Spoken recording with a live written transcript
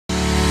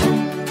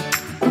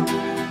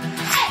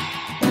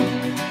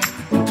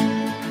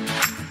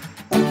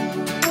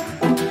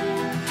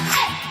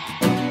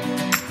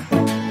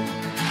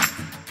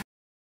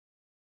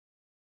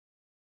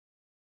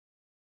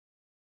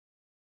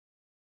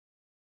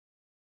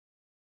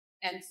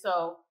And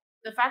so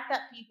the fact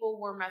that people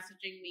were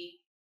messaging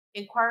me,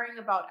 inquiring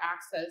about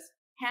access,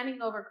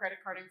 handing over credit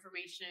card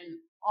information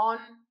on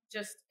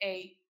just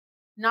a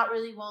not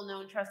really well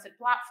known trusted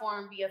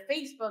platform via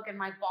Facebook. And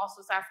my boss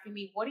was asking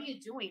me, "What are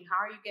you doing?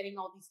 How are you getting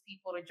all these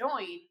people to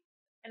join?"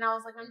 And I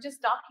was like, "I'm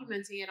just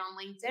documenting it on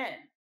LinkedIn."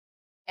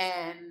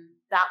 And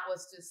that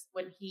was just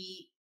when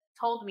he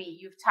told me,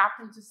 "You've tapped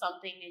into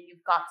something and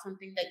you've got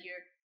something that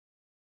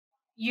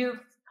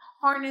you've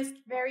harnessed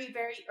very,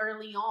 very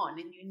early on,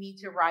 and you need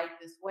to ride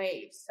this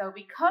wave." So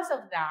because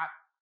of that,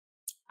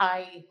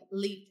 I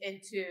leaped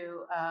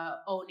into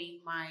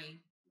owning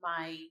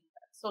my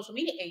social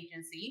media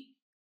agency,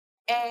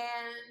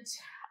 and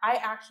I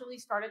actually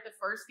started the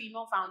first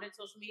female founded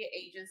social media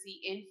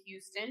agency in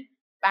Houston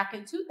back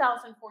in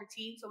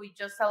 2014. So we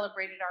just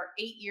celebrated our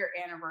 8-year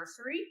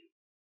anniversary.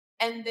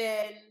 And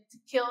then to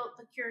kill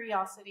the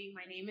curiosity,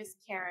 my name is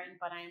Karen,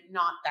 but I'm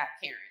not that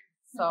Karen.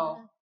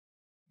 So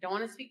don't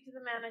want to speak to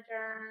the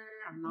manager.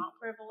 I'm not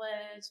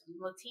privileged. I'm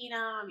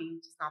Latina. I mean,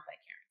 just not that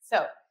Karen.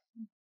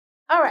 So,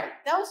 all right,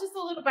 that was just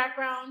a little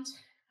background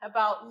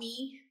about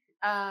me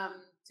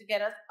to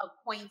get us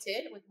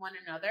acquainted with one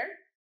another.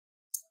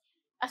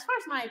 As far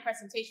as my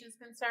presentation is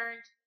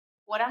concerned,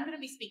 what I'm going to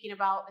be speaking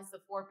about is the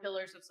 4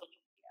 pillars of social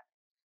media.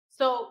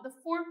 So the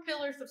 4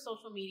 pillars of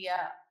social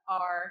media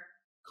are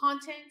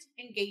content,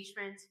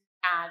 engagement,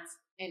 ads,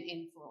 and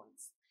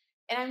influence.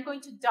 And I'm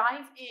going to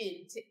dive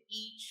into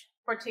each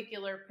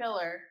particular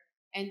pillar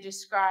and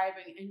describe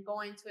and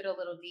go into it a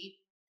little deep.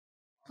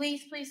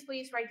 Please, please,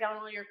 please write down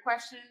all your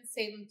questions,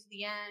 save them to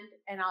the end,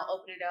 and I'll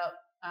open it up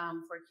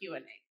for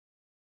Q&A.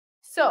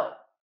 So,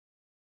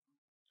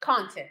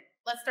 content.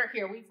 Let's start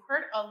here. We've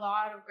heard a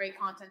lot of great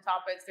content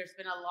topics. There's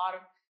been a lot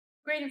of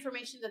great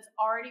information that's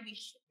already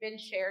been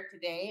shared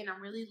today, and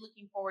I'm really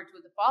looking forward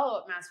to the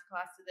follow-up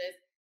masterclass to this,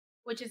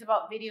 which is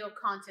about video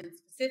content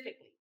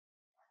specifically.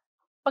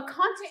 But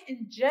content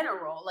in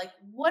general, like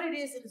what it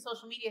is in the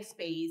social media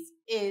space,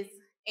 is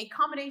a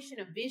combination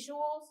of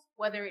visuals,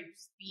 whether it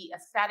be a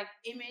static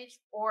image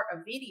or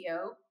a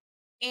video,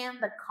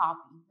 and the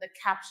copy, the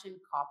caption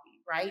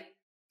copy, right?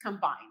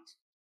 Combined.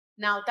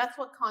 Now, that's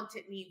what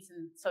content means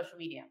in social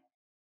media.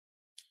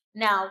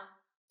 Now,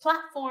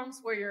 platforms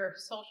where your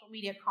social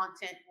media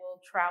content will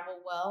travel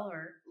well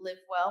or live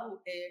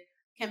well, it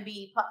can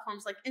be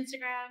platforms like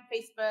Instagram,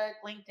 Facebook,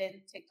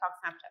 LinkedIn, TikTok,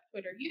 Snapchat,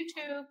 Twitter,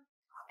 YouTube,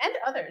 and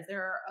others.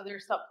 There are other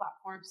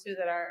sub-platforms too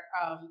that are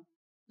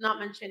not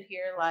mentioned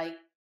here, like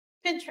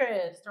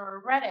Pinterest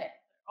or Reddit.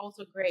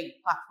 Also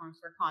great platforms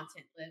where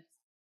content lives.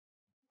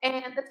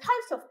 And the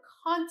types of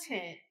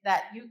content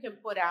that you can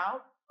put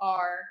out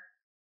are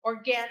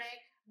organic,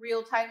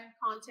 real-time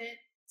content,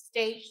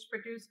 staged,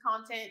 produced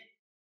content,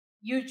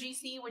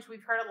 UGC, which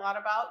we've heard a lot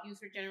about,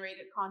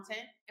 user-generated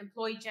content,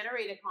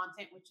 employee-generated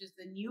content, which is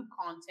the new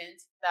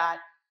content that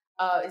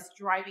is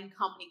driving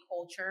company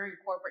culture and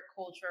corporate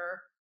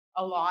culture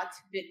a lot,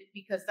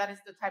 because that is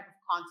the type of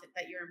content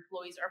that your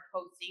employees are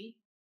posting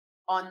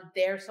on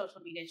their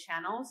social media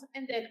channels.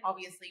 And then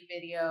obviously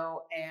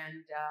video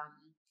and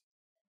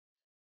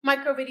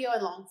micro video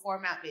and long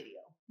format video.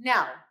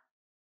 Now,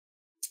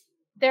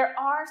 there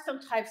are some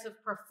types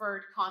of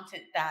preferred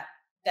content that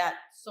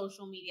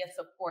social media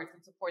supports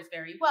and supports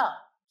very well.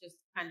 Just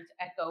kind of to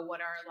echo what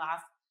our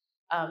last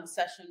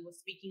session was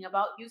speaking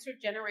about,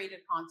 user-generated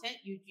content,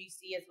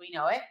 UGC as we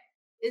know it,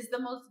 is the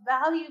most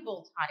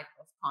valuable type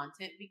of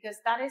content because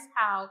that is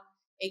how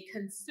a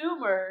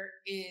consumer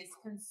is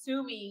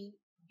consuming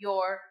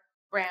your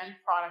brand,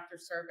 product, or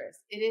service.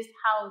 It is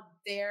how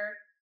they're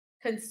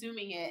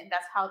consuming it, and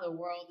that's how the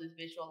world is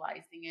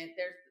visualizing it.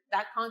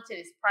 That content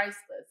is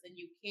priceless, and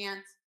you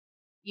can't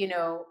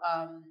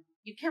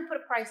put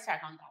a price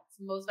tag on that. It's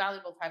the most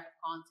valuable type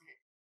of content.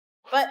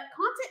 But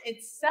content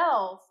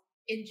itself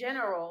in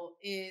general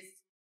is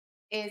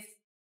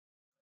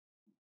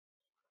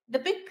the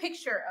big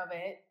picture of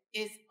it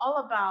is all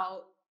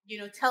about,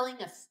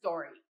 telling a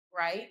story,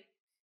 right?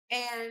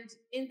 And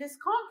in this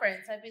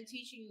conference, I've been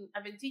teaching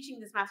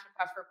this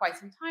masterclass for quite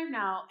some time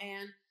now,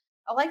 and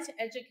I like to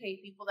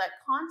educate people that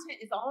content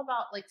is all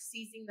about like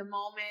seizing the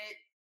moment,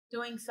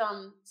 doing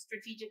some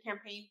strategic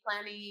campaign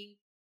planning.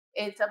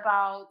 It's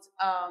about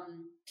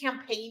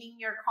campaigning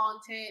your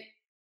content,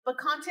 but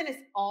content is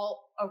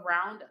all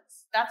around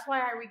us. That's why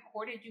I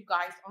recorded you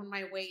guys on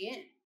my way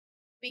in,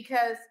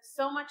 because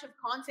so much of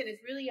content is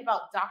really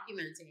about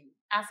documenting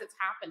as it's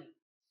happening.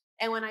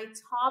 And when I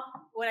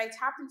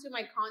tapped into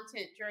my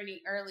content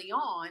journey early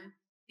on,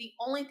 the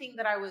only thing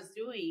that I was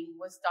doing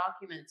was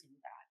documenting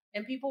that,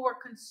 and people were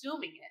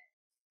consuming it.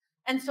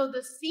 And so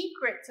the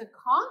secret to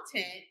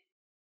content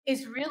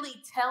is really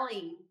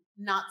telling,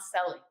 not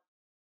selling.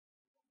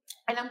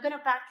 And I'm going to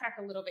backtrack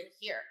a little bit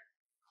here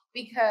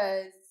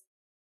because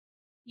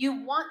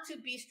you want to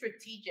be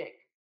strategic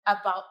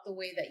about the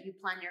way that you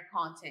plan your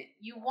content.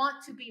 You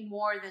want to be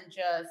more than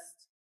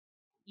just,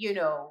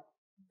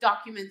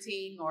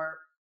 documenting or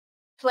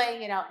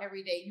playing it out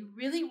every day. You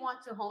really want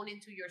to hone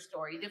into your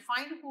story,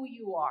 define who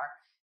you are,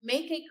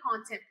 make a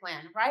content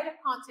plan, write a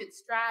content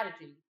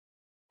strategy,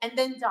 and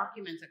then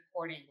document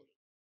accordingly.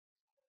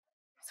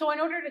 So in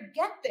order to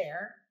get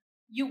there,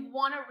 you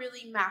want to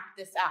really map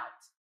this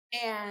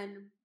out. And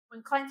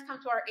when clients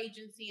come to our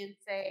agency and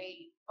say,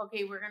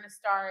 okay, we're going to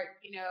start,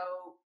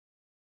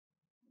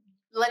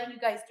 letting you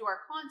guys do our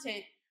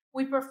content,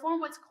 we perform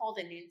what's called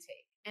an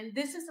intake. And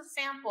this is a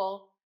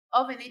sample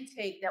of an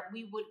intake that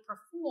we would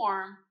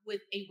perform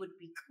with a would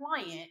be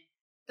client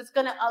that's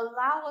going to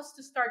allow us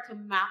to start to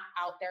map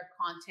out their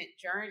content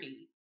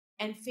journey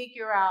and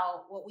figure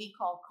out what we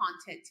call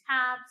content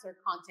tabs or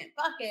content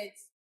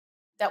buckets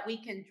that we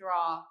can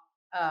draw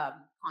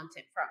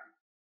content from.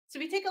 So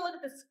if you take a look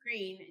at the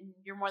screen, and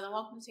you're more than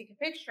welcome to take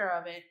a picture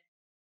of it,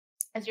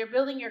 as you're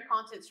building your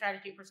content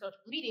strategy for social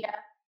media,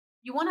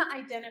 you want to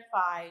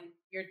identify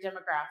your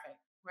demographic,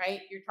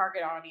 right? Your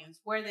target audience,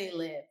 where they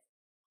live,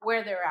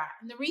 where they're at.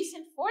 And the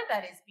reason for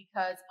that is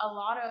because a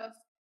lot of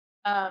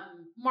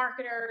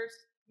marketers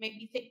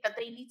maybe think that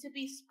they need to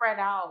be spread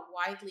out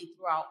widely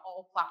throughout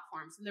all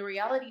platforms. And the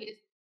reality is,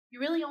 you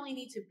really only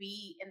need to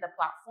be in the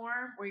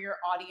platform where your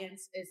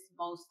audience is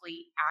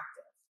mostly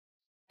active.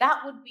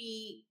 That would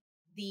be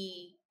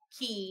the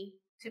key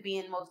to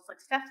being most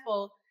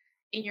successful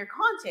in your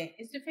content,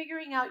 is to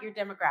figuring out your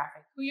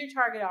demographic, who your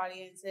target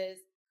audience is,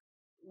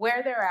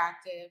 where they're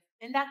active.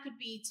 And that could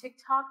be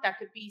TikTok, that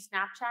could be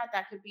Snapchat,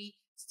 that could be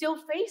still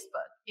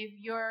Facebook if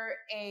you're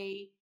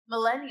a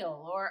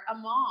millennial or a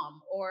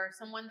mom or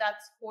someone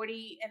that's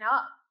 40 and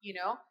up.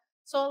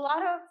 So a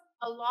lot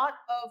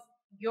of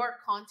your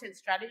content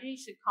strategy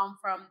should come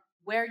from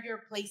where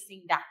you're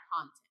placing that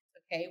content,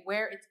 okay?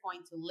 Where it's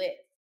going to live.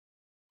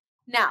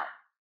 Now,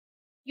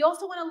 you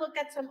also want to look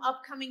at some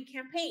upcoming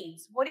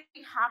campaigns. What do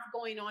you have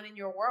going on in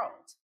your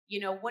world?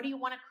 What do you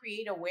want to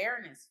create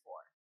awareness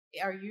for?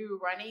 Are you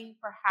running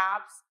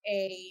perhaps let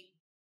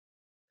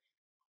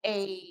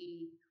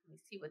me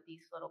see what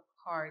these little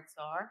cards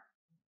are.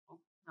 Oh,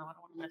 no, I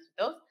don't want to mess with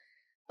those.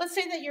 Let's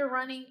say that you're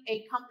running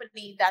a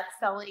company that's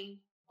selling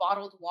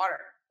bottled water,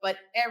 but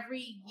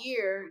every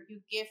year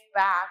you give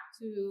back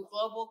to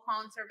global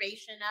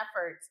conservation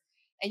efforts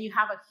and you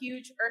have a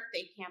huge Earth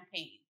Day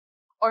campaign.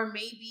 Or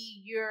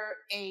maybe you're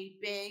a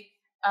big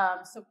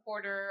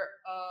supporter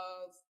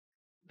of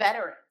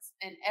veterans,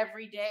 and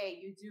every day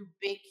you do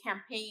big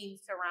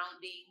campaigns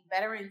surrounding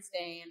Veterans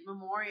Day and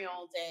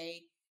Memorial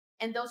Day.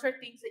 And those are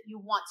things that you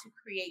want to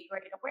create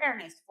great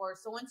awareness for.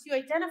 So once you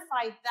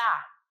identify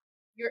that,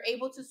 you're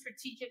able to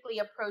strategically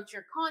approach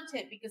your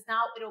content, because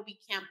now it'll be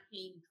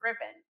campaign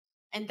driven.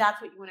 And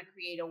that's what you want to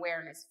create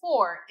awareness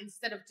for,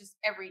 instead of just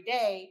every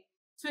day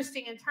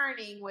twisting and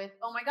turning with,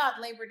 oh my God,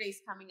 Labor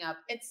Day's coming up.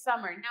 It's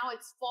summer. Now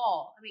it's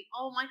fall. I mean,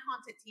 all my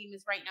content team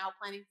is right now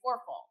planning for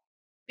fall,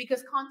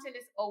 because content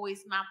is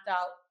always mapped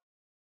out,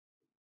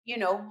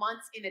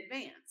 months in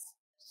advance.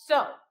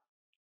 So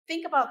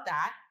think about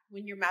that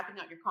when you're mapping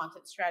out your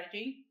content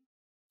strategy.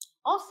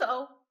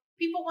 Also,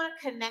 people want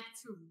to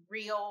connect to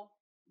real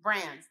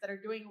brands that are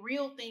doing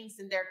real things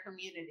in their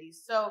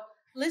communities. So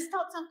list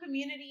out some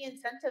community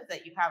incentives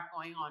that you have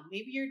going on.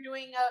 Maybe you're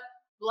doing a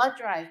blood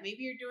drive. Maybe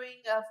you're doing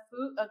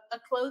a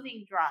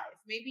clothing drive.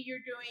 Maybe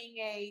you're doing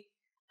a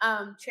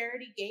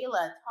charity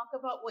gala. Talk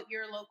about what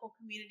your local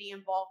community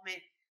involvement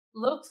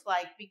looks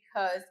like,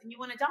 and you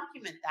want to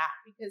document that,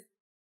 because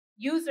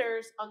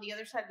users on the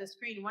other side of the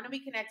screen want to be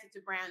connected to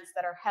brands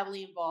that are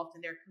heavily involved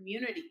in their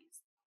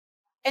communities.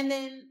 And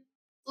then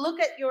look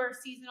at your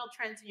seasonal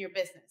trends in your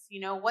business.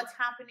 What's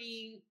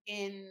happening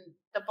in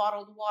the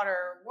bottled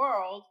water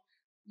world.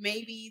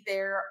 Maybe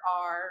there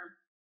are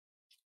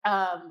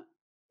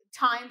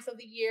times of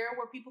the year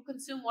where people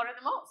consume water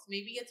the most.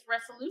 Maybe it's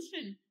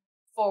resolution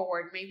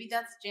forward. Maybe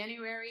that's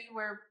January,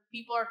 where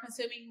people are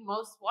consuming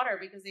most water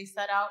because they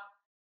set out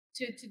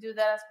to do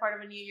that as part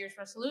of a New Year's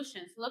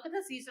resolution. So look at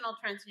the seasonal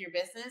trends in your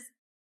business,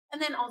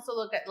 and then also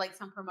look at like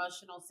some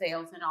promotional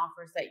sales and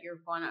offers that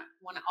you're gonna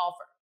want to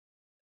offer.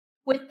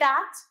 With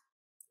that,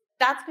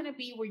 that's going to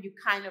be where you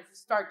kind of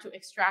start to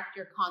extract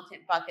your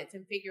content buckets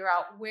and figure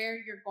out where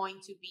you're going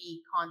to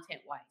be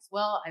content wise.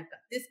 Well, I've got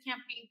this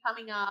campaign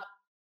coming up.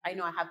 I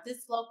know I have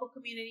this local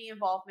community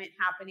involvement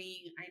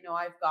happening. I know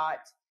I've got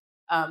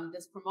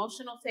this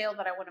promotional sale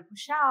that I want to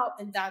push out,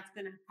 and that's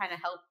going to kind of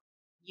help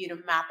you to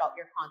map out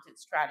your content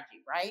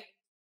strategy, right?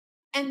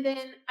 And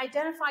then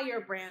identify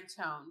your brand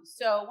tone.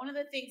 So one of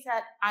the things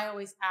that I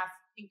always ask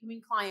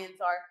incoming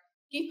clients are,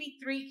 give me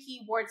 3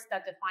 keywords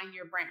that define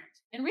your brand.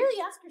 And really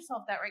ask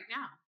yourself that right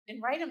now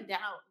and write them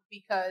down,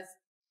 because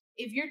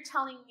if you're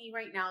telling me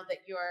right now that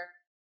you're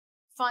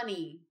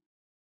funny,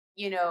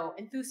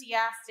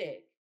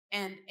 enthusiastic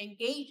and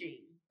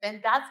engaging,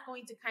 then that's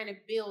going to kind of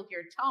build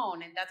your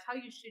tone, and that's how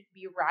you should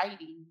be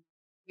writing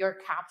your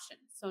captions.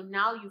 So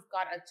now you've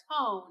got a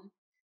tone,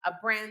 a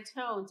brand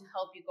tone, to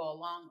help you go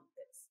along with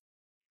this.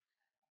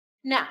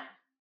 Now,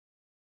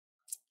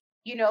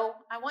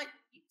 I want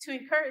to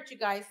encourage you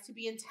guys to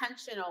be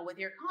intentional with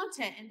your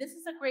content. And this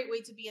is a great way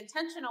to be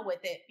intentional with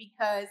it,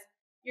 because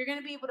you're going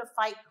to be able to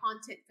fight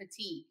content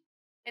fatigue.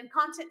 And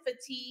content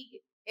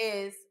fatigue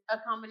is a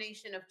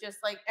combination of just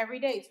like every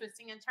day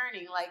twisting and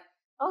turning. Like,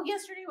 oh,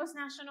 yesterday was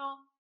National,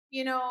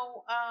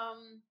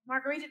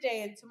 Margarita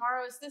Day, and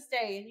tomorrow is this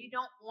day. And you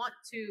don't want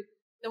to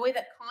the way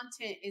that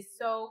content is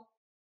so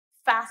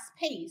fast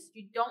paced,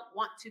 you don't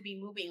want to be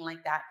moving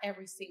like that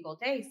every single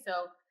day.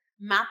 So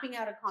mapping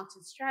out a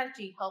content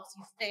strategy helps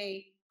you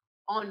stay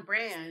on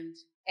brand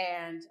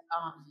and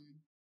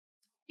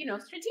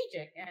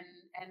strategic,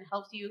 and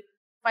helps you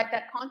fight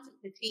that content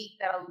fatigue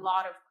that a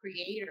lot of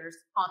creators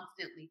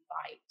constantly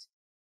fight.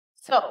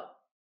 So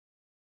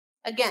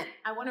again,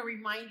 I want to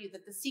remind you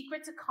that the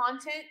secret to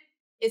content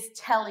is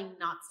telling,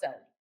 not selling.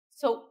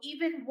 So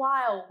even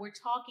while we're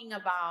talking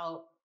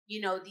about,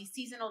 these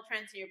seasonal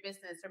trends in your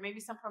business or maybe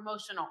some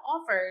promotional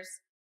offers,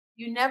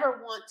 you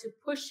never want to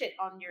push it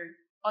on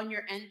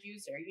your end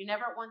user. You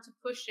never want to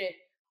push it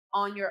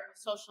on your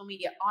social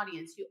media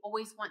audience. You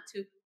always want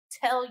to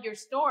tell your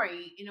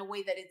story in a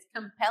way that it's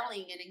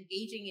compelling and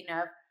engaging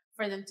enough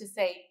for them to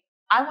say,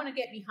 I want to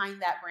get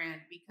behind that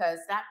brand because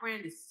that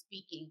brand is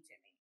speaking to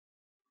me.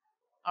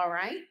 All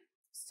right.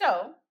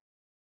 So,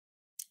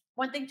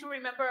 one thing to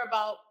remember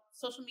about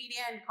social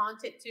media and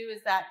content too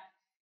is that,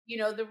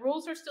 the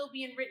rules are still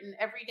being written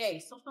every day.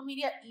 Social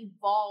media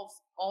evolves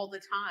all the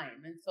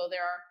time. And so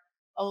there are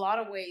a lot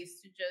of ways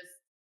to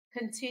just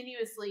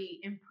continuously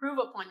improve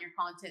upon your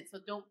content. So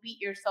don't beat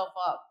yourself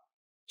up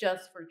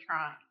just for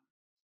trying.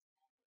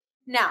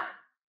 Now,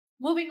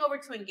 moving over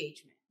to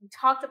engagement. We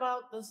talked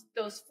about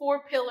those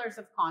four pillars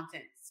of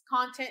content,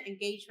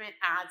 engagement,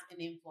 ads,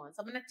 and influence.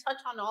 I'm going to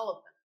touch on all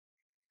of them.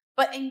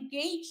 But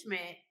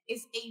engagement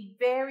is a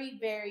very,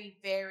 very,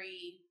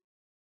 very,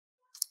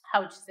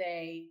 how would you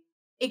say,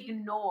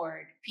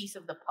 ignored piece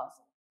of the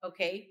puzzle.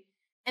 Okay.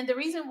 And the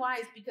reason why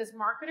is because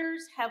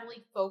marketers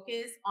heavily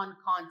focus on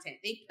content.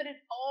 They put it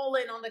all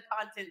in on the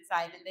content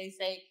side and they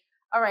say,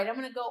 all right, I'm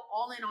going to go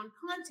all in on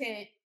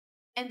content.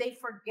 And they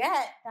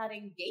forget that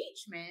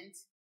engagement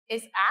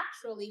is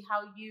actually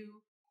how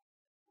you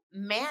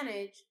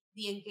manage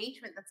the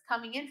engagement that's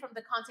coming in from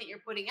the content you're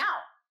putting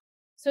out.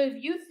 So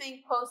if you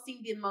think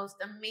posting the most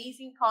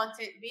amazing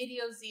content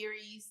video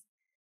series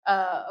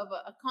of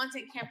a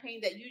content campaign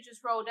that you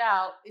just rolled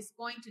out is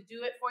going to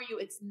do it for you,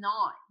 it's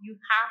not. You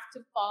have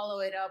to follow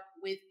it up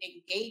with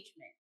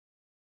engagement.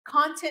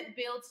 Content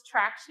builds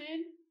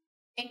traction.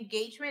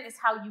 Engagement is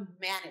how you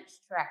manage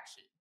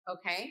traction.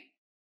 Okay.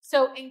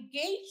 So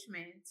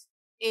engagement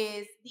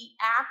is the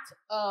act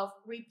of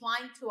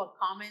replying to a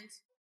comment,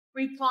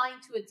 replying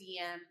to a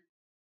DM,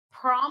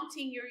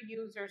 prompting your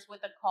users with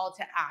a call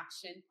to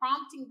action,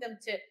 prompting them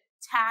to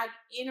tag,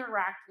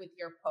 interact with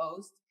your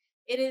post.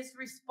 It is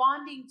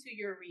responding to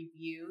your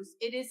reviews.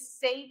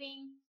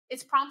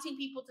 It's prompting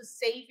people to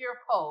save your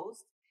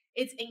post.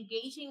 It's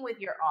engaging with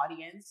your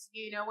audience.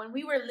 When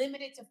we were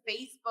limited to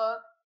Facebook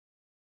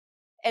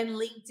and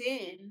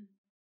LinkedIn,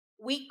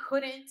 we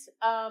couldn't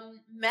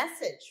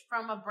message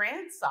from a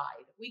brand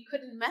side. We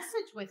couldn't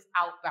message with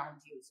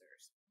outbound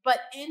users. But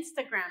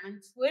Instagram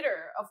and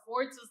Twitter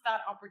affords us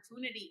that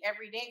opportunity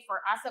every day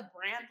for us, a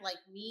brand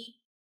like me.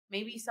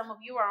 Maybe some of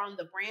you are on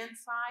the brand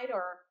side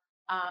or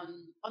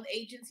on the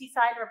agency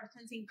side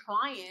representing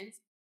clients.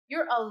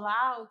 You're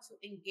allowed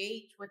to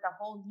engage with a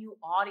whole new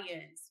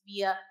audience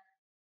via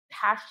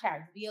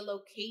hashtags, via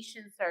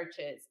location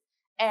searches,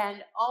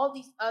 and all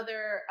these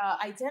other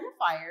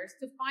identifiers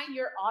to find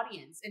your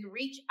audience and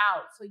reach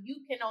out so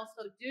you can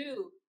also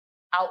do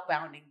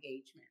outbound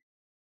engagement.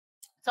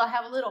 So I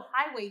have a little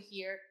highway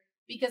here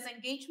because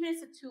engagement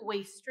is a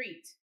two-way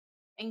street.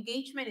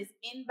 Engagement is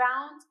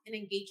inbound and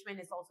engagement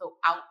is also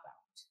outbound.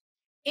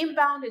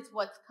 Inbound is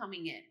what's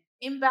coming in.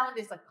 Inbound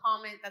is a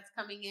comment that's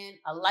coming in,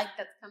 a like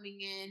that's coming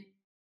in.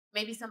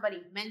 Maybe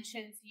somebody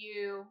mentions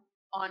you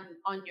on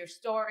your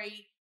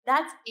story.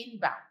 That's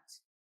inbound.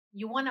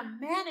 You want to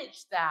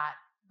manage that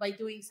by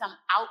doing some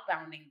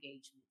outbound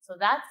engagement. So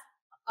that's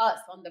us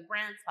on the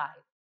brand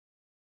side.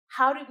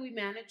 How do we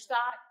manage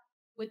that?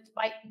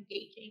 By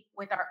engaging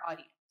with our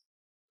audience.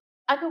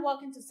 I could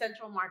walk into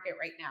Central Market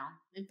right now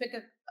and pick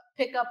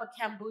up a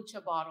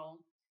kombucha bottle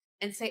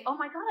and say, "Oh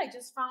my God, I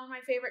just found my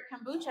favorite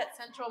kombucha at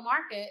Central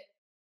Market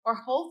or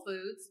Whole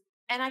Foods,"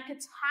 and I could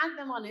tag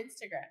them on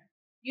Instagram.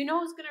 You know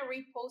who's going to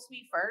repost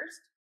me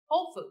first?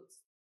 Whole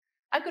Foods.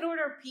 I could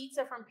order a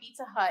pizza from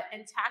Pizza Hut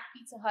and tag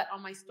Pizza Hut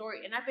on my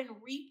story, and I've been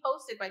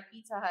reposted by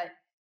Pizza Hut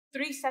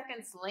 3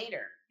 seconds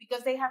later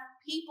because they have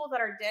people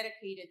that are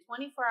dedicated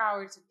 24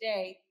 hours a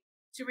day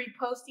to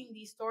reposting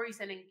these stories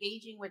and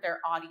engaging with their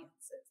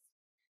audiences.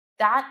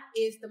 That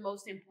is the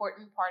most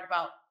important part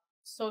about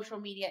social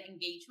media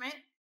engagement.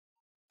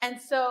 And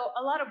so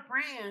a lot of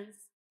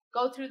brands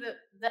go through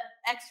the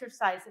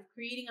exercise of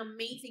creating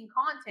amazing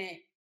content,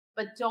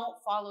 but don't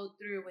follow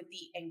through with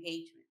the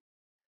engagement.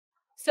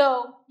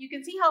 So you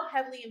can see how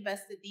heavily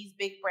invested these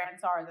big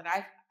brands are that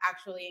I've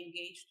actually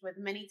engaged with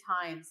many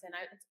times. And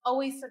it's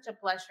always such a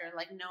pleasure,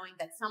 like knowing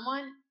that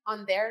someone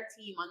on their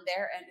team, on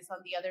their end, is on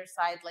the other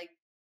side, like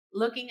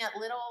looking at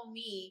little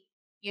me,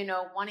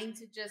 wanting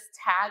to just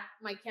tag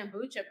my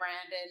kombucha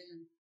brand.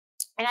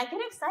 And I get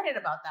excited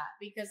about that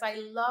because I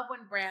love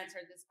when brands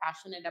are this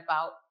passionate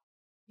about,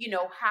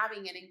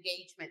 having an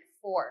engagement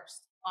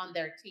force on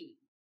their team.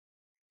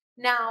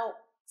 Now,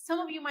 some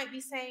of you might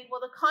be saying,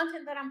 well, the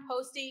content that I'm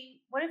posting,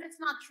 what if it's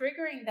not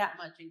triggering that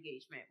much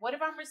engagement? What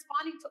if I'm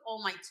responding to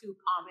all my 2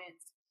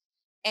 comments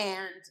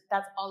and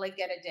that's all I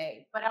get a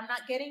day, but I'm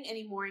not getting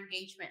any more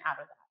engagement out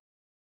of that?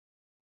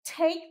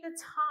 Take the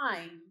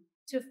time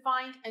to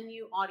find a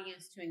new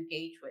audience to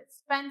engage with.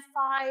 Spend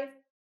 5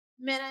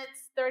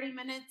 minutes, 30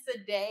 minutes a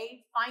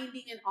day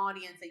finding an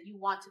audience that you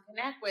want to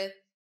connect with.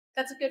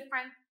 That's a good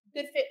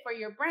fit for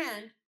your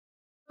brand.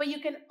 But you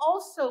can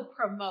also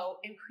promote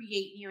and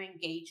create new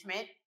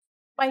engagement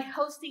by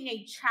hosting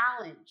a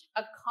challenge,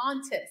 a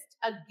contest,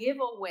 a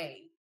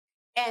giveaway.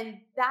 And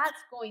that's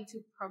going to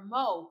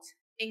promote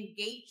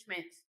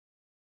engagement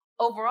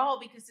overall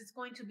because it's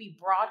going to be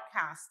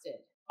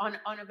broadcasted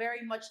on a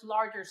very much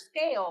larger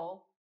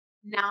scale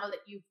now that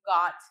you've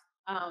got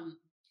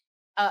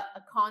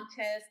a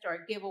contest or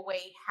a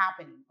giveaway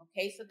happening.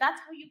 Okay, so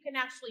that's how you can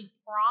actually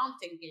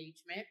prompt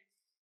engagement.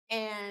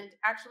 And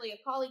actually, a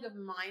colleague of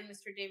mine,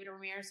 Mr. David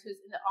Ramirez,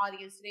 who's in the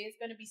audience today, is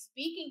going to be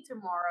speaking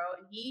tomorrow.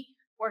 And he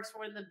works for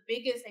one of the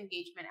biggest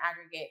engagement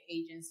aggregate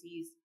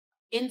agencies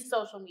in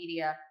social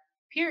media,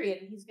 period.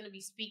 And he's going to be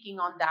speaking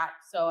on that.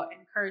 So I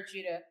encourage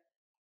you to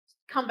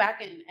come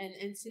back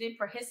and sit in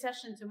for his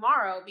session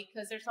tomorrow,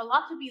 because there's a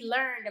lot to be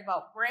learned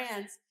about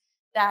brands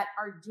that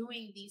are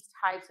doing these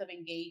types of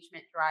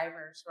engagement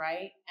drivers,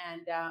 right?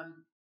 And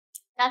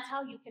that's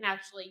how you can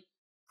actually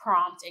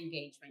prompt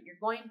engagement. You're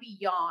going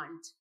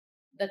beyond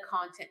the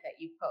content that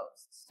you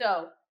post.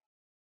 So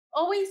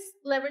always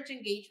leverage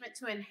engagement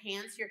to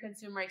enhance your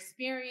consumer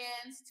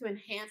experience, to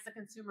enhance the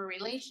consumer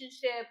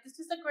relationship. This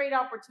is a great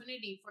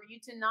opportunity for you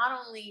to not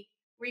only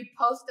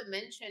repost a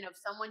mention of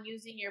someone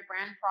using your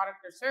brand, product,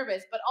 or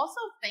service, but also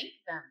thank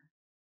them.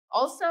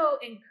 Also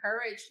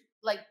encourage,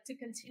 like, to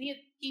continue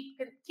keep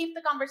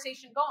the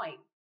conversation going.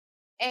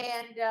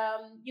 And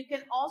you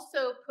can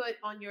also put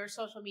on your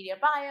social media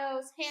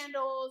bios,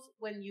 handles,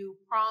 when you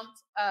want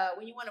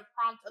to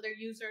prompt other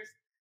users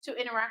to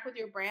interact with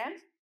your brand,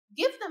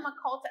 give them a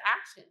call to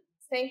action.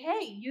 Say,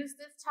 hey, use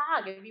this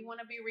tag if you want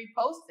to be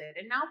reposted.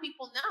 And now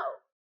people know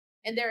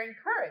and they're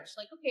encouraged.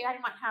 Like, okay, I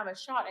might have a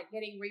shot at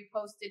getting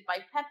reposted by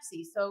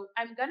Pepsi. So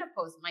I'm going to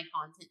post my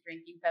content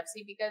drinking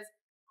Pepsi because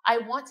I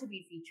want to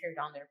be featured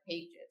on their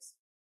pages.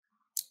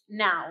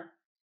 Now,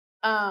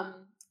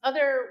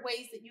 other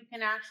ways that you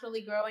can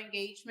actually grow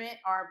engagement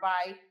are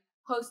by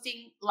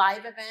hosting live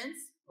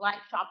events, live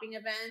shopping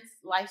events,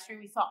 live stream.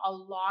 We saw a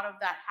lot of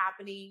that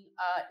happening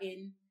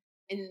in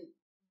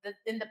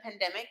the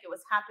pandemic. It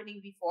was happening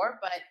before,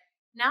 but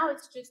now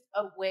it's just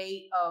a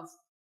way of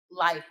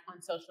life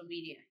on social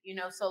media.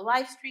 So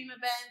live stream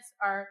events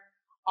are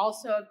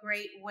also a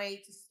great way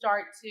to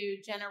start to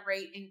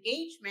generate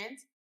engagement.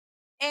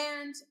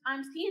 And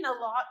I'm seeing a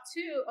lot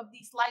too of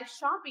these live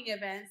shopping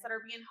events that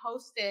are being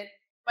hosted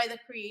by the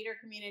creator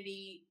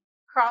community,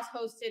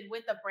 cross-hosted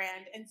with a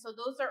brand. And so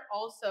those are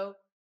also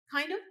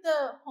kind of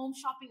the home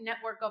shopping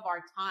network of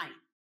our time.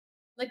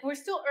 Like, we're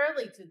still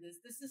early to this.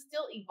 This is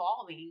still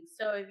evolving.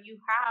 So if you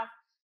have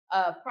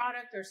a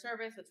product or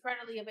service that's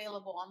readily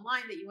available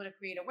online that you want to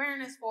create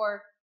awareness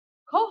for,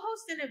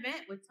 co-host an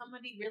event with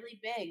somebody really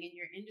big in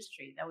your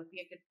industry. That would be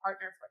a good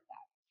partner for that.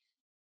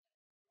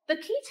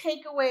 The key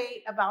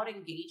takeaway about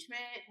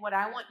engagement, what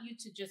I want you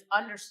to just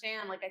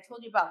understand, like I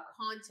told you about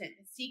content,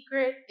 the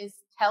secret is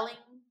telling,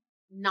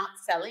 not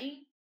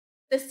selling.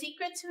 The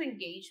secret to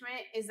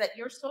engagement is that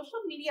your social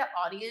media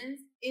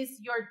audience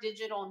is your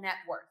digital net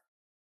worth.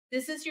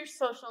 This is your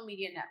social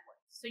media network.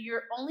 So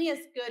you're only as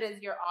good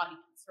as your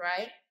audience,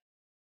 right?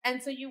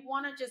 And so you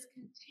want to just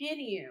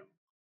continue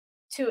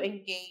to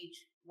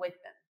engage with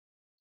them.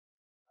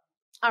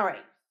 All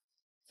right.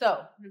 So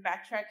I'm going to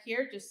backtrack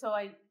here just so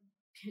I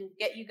can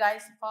get you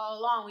guys to follow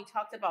along. We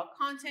talked about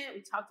content.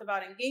 We talked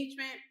about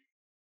engagement.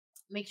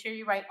 Make sure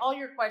you write all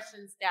your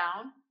questions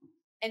down.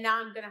 And now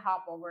I'm going to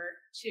hop over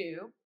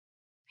to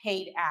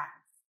paid ads.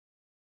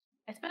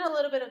 I spent a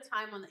little bit of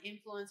time on the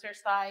influencer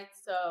side.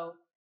 So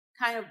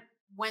kind of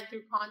went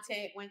through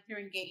content, went through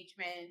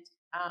engagement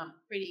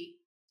pretty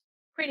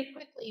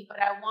quickly,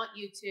 but I want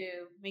you to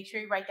make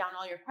sure you write down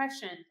all your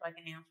questions so I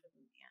can answer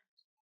them at the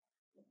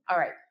end. All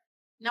right.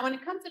 Now, when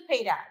it comes to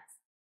paid ads,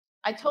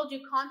 I told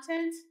you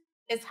content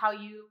is how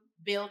you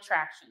build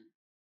traction.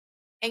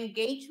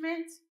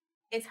 Engagement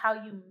is how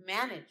you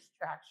manage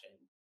traction.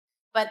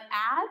 But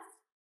ads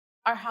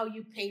are how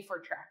you pay for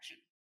traction.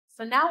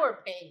 So now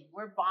we're paying,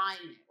 we're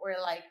buying it.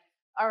 We're like,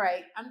 all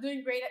right, I'm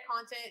doing great at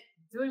content,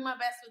 doing my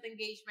best with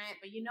engagement,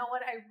 but you know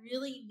what? I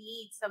really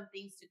need some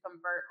things to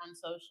convert on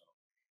social.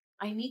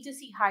 I need to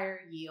see higher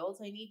yields.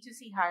 I need to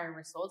see higher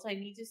results. I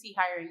need to see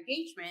higher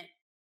engagement.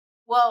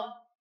 Well,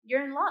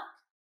 you're in luck.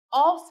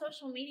 All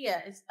social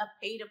media is a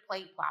pay to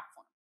play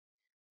platform.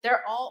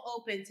 They're all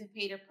open to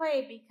pay to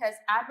play because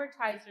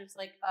advertisers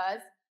like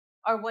us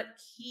are what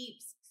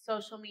keeps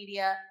social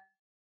media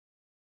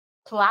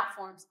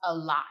platforms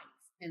alive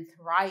and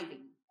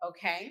thriving.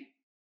 Okay.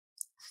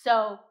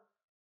 So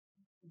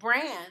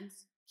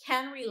brands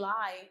can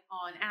rely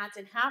on ads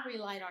and have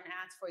relied on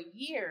ads for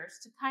years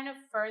to kind of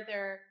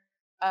further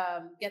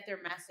get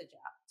their message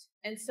out.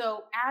 And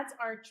so ads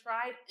are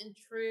tried and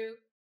true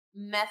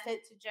method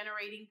to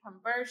generating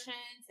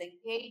conversions,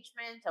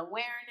 engagement,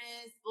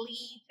 awareness,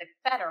 leads,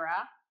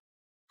 etc.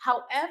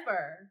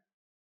 However,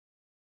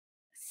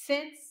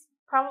 since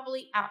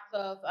probably out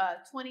of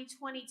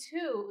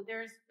 2022,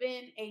 there's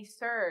been a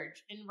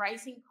surge in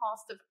rising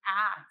cost of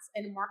ads,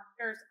 and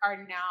marketers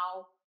are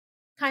now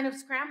kind of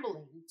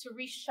scrambling to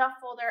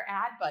reshuffle their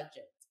ad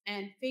budgets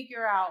and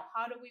figure out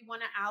how do we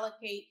want to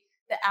allocate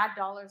the ad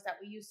dollars that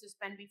we used to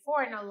spend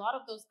before. And a lot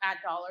of those ad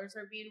dollars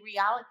are being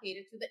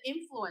reallocated to the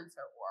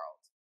influencer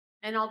world.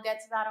 And I'll get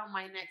to that on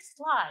my next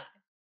slide.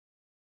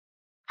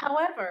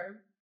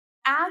 However,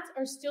 ads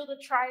are still the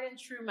tried and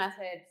true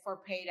method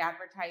for paid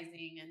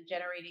advertising and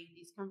generating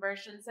these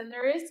conversions. And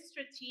there is a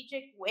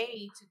strategic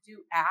way to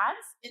do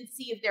ads and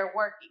see if they're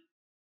working.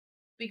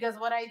 Because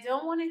what I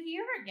don't want to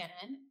hear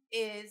again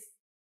is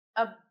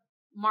a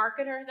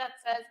marketer that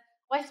says,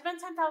 well, I spend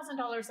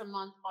 $10,000 a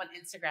month on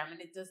Instagram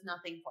and it does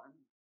nothing for me.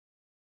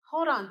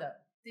 Hold on though.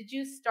 Did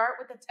you start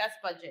with a test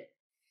budget?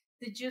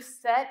 Did you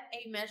set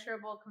a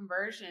measurable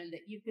conversion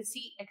that you could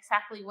see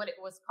exactly what it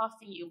was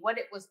costing you, what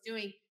it was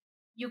doing?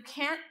 You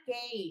can't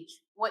gauge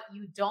what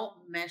you don't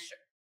measure.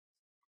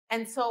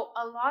 And so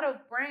a lot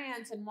of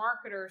brands and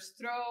marketers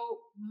throw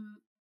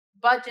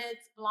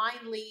budgets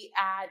blindly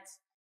at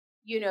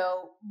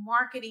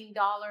marketing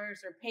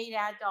dollars or paid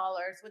ad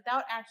dollars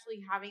without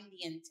actually having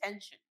the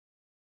intention.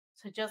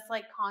 So just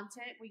like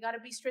content, we got to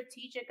be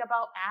strategic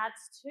about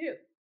ads too.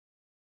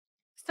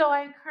 So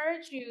I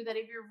encourage you that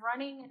if you're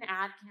running an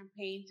ad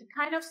campaign to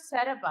kind of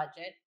set a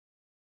budget,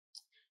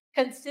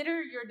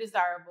 consider your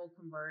desirable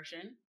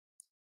conversion.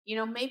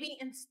 Maybe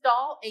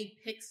install a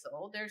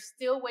pixel. There's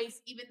still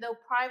ways, even though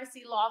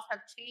privacy laws have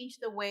changed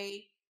the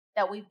way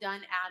that we've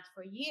done ads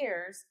for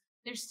years,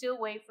 there's still a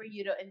way for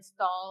you to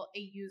install a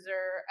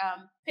user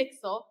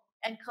pixel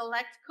and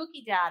collect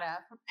cookie data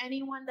from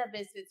anyone that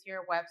visits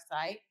your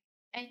website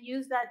and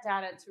use that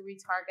data to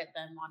retarget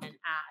them on an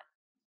ad.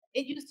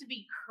 It used to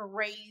be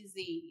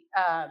crazy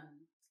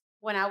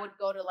when I would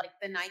go to like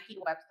the Nike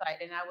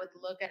website and I would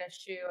look at a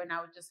shoe and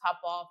I would just hop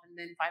off, and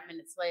then 5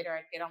 minutes later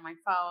I'd get on my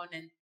phone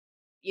and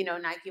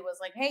Nike was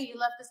like, hey, you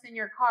left this in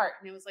your cart.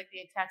 And it was like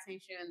the exact same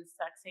shoe and the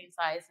exact same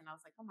size. And I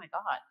was like, oh my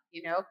God.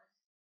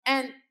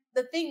 And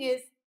the thing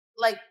is,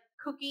 like,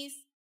 cookies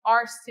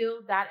are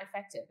still that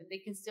effective and they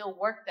can still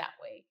work that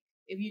way.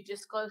 If you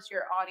disclose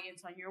your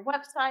audience on your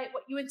website,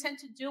 what you intend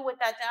to do with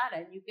that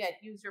data, and you get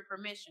user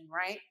permission,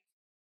 right?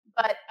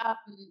 But,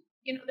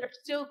 there's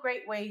still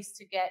great ways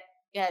to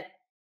get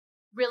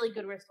really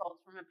good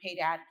results from a paid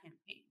ad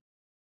campaign.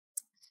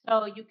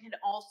 So you can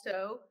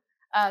also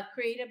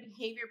create a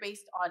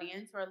behavior-based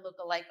audience or a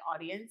lookalike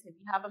audience. If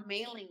you have a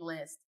mailing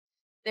list,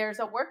 there's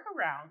a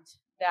workaround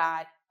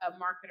that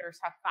marketers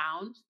have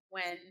found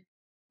when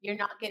you're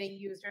not getting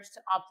users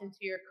to opt into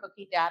your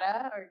cookie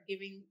data, or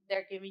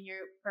they're giving you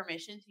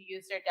permission to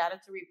use their data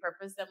to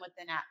repurpose them with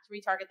an ad, to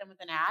retarget them with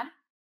an ad.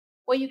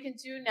 What you can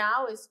do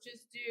now is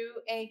just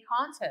do a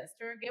contest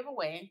or a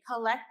giveaway and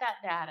collect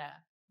that data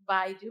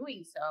by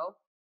doing so,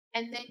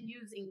 and then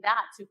using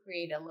that to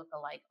create a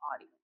lookalike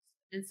audience.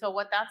 And so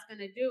what that's going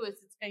to do is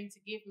it's going to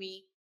give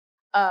me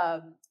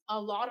a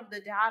lot of the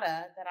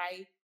data that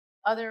I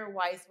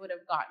otherwise would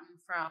have gotten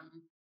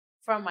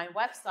from my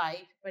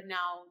website, but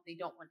now they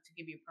don't want to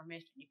give you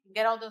permission. You can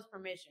get all those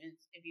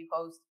permissions if you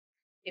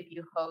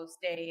host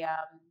a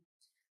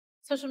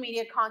social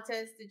media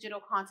contest,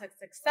 digital contest,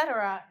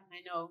 etc. And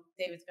I know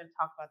David's going to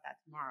talk about that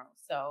tomorrow,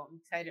 so I'm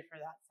excited for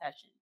that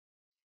session.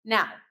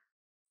 Now,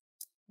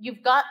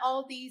 you've got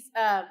all these,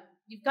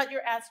 you've got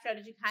your ad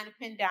strategy kind of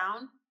pinned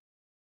down.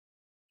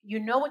 You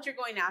know what you're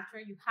going after.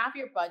 You have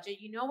your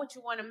budget. You know what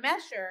you want to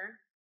measure.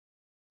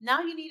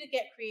 Now you need to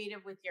get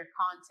creative with your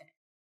content.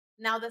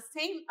 Now, the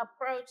same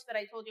approach that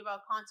I told you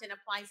about content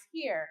applies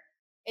here.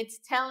 It's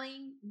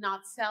telling,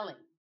 not selling.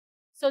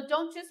 So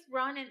don't just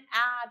run an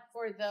ad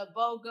for the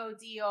BOGO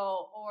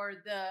deal or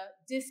the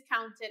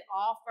discounted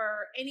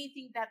offer,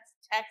 anything that's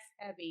text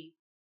heavy.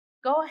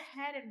 Go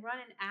ahead and run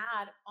an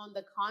ad on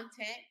the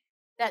content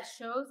that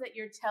shows that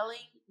you're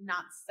telling,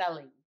 not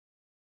selling.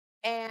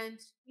 And,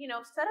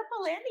 set up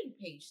a landing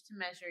page to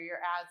measure your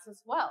ads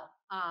as well.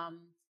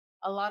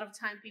 A lot of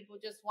time people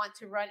just want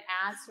to run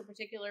ads to a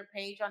particular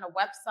page on a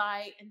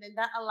website, and then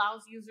that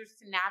allows users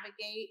to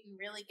navigate and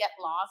really get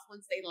lost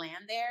once they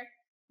land there.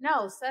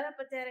 No, set up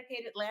a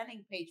dedicated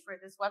landing page for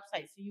this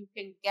website so you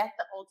can get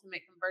the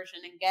ultimate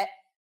conversion and get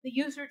the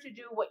user to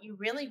do what you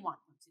really want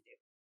them to do.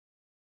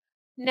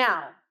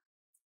 Now,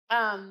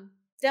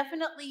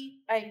 definitely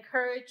I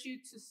encourage you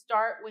to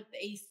start with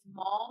a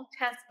small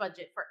test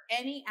budget for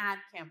any ad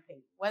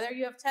campaign. Whether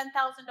you have $10,000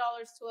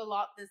 to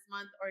allot this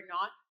month or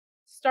not,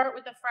 start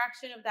with a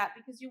fraction of that,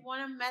 because you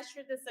want to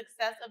measure the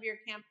success of your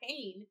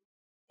campaign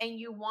and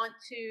you want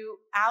to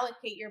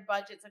allocate your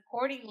budgets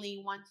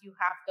accordingly once you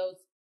have those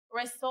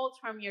results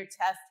from your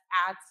test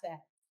ad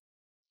set.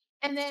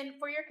 And then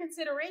for your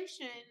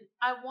consideration,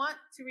 I want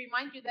to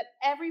remind you that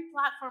every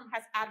platform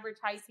has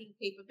advertising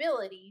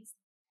capabilities.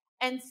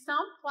 And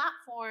some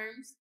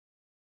platforms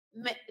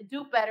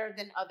do better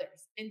than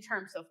others in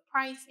terms of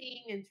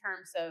pricing, in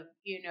terms of,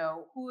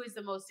 who is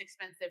the most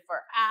expensive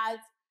for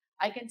ads.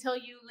 I can tell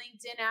you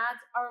LinkedIn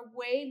ads are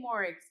way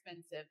more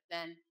expensive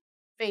than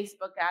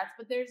Facebook ads,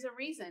 but there's a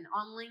reason.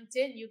 On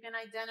LinkedIn, you can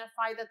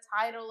identify the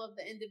title of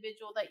the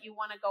individual that you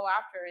want to go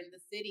after in the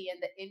city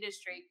and the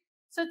industry.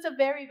 So it's a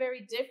very,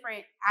 very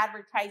different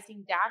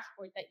advertising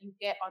dashboard that you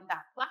get on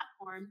that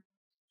platform.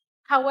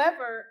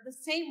 However, the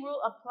same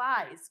rule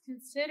applies.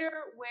 Consider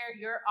where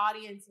your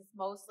audience is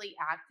mostly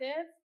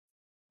active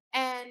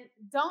and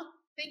don't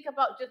think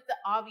about just the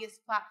obvious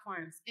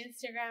platforms.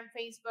 Instagram,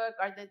 Facebook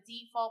are the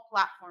default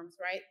platforms,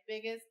 right?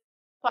 Biggest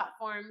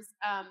platforms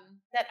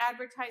that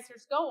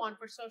advertisers go on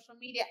for social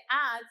media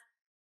ads.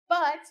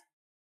 But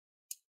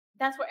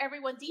that's where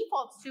everyone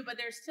defaults to, but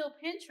there's still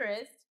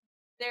Pinterest,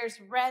 there's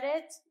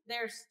Reddit,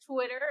 there's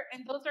Twitter,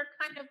 and those are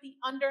kind of the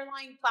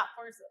underlying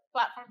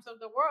platforms of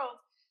the world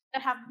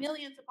that have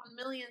millions upon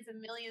millions and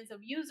millions of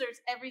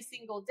users every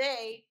single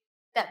day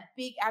that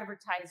big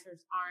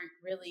advertisers aren't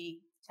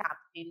really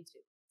tapped into.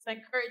 So I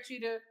encourage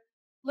you to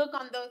look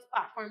on those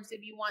platforms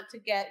if you want to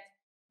get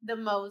the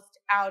most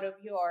out of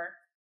your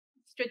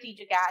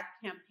strategic ad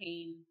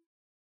campaign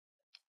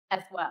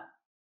as well.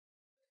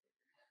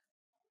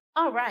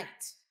 All right.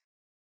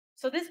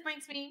 So this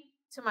brings me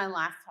to my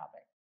last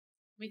topic.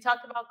 We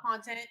talked about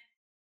content,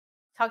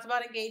 talked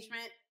about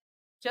engagement,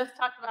 just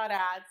talked about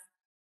ads,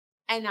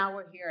 and now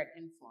we're here at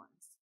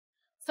influence.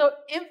 So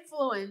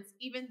influence,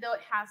 even though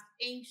it has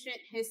ancient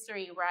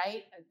history,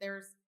 right?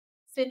 There's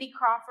Cindy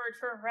Crawford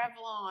for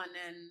Revlon,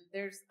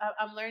 and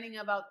I'm learning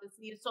about this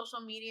new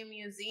social media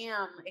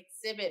museum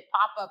exhibit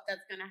pop-up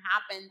that's going to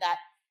happen that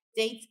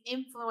dates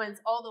influence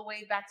all the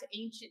way back to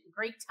ancient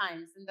Greek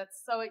times, and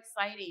that's so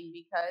exciting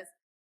because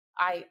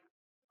I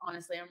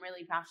honestly, I'm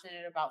really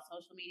passionate about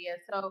social media.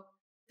 So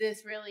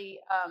this really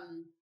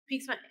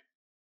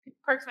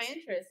perks my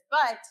interest.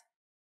 But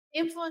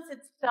influence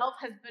itself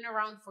has been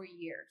around for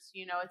years.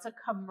 It's a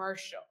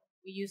commercial.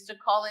 We used to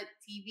call it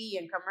TV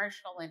and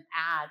commercial and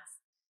ads.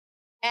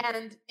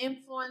 And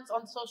influence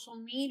on social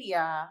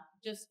media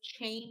just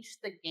changed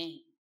the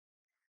game.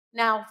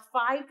 Now,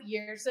 5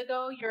 years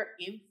ago, your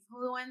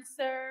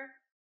influencer,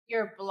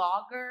 your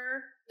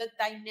blogger, the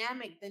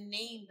dynamic, the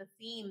name, the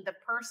theme, the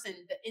person,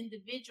 the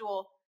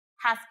individual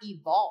has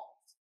evolved.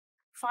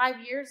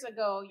 5 years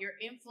ago, your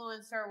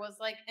influencer was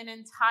like an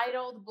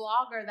entitled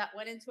blogger that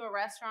went into a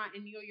restaurant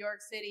in New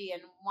York City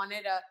and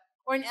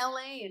or in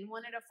LA and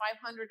wanted a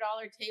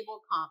 $500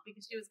 table comp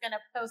because she was going to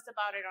post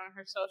about it on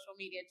her social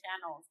media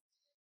channels.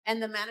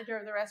 And the manager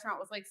of the restaurant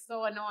was like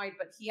so annoyed,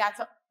 but he had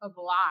to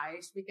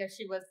oblige because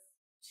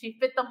she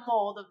fit the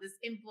mold of this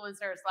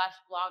influencer slash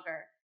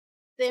blogger.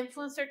 The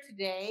influencer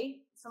today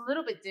is a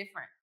little bit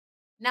different.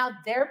 Now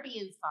they're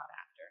being sought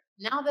after.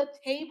 Now the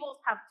tables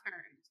have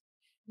turned.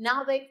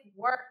 Now they've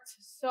worked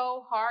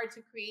so hard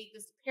to create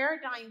this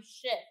paradigm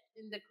shift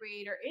in the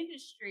creator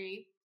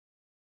industry.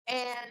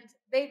 And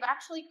they've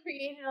actually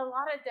created a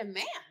lot of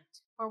demand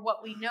for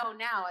what we know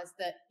now as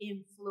the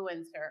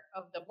influencer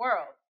of the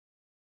world.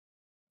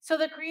 So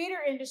the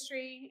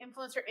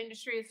influencer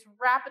industry is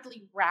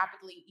rapidly,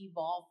 rapidly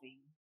evolving.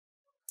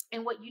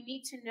 And what you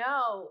need to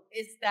know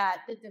is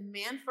that the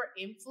demand for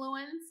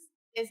influence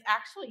is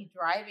actually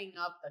driving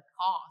up the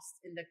cost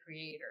in the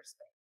creator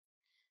space.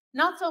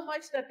 Not so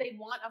much that they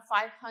want a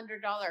 $500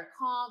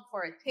 comp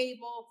for a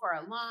table, for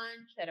a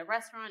lunch at a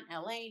restaurant in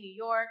LA, New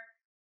York.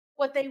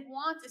 What they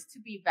want is to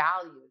be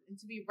valued and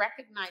to be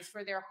recognized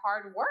for their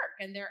hard work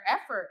and their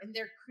effort and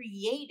their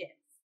creative.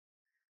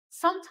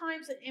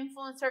 Sometimes an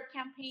influencer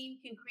campaign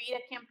can create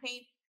a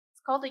campaign.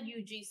 It's called a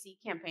UGC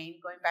campaign,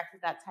 going back to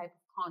that type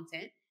of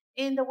content,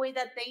 in the way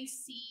that they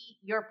see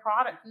your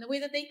product, in the way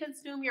that they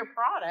consume your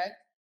product.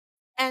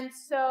 And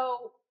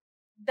so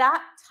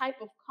that type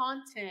of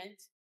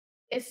content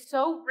is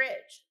so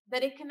rich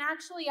that it can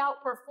actually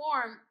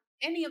outperform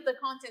any of the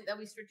content that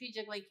we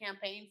strategically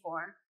campaigned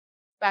for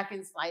back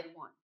in slide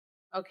 1.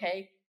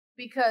 Okay?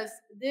 Because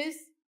this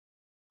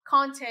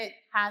content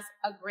has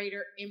a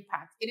greater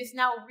impact. It is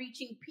now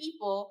reaching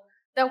people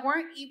that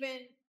weren't even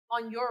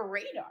on your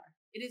radar.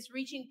 It is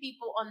reaching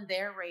people on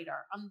their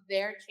radar, on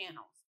their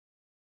channels.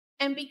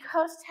 And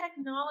because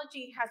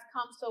technology has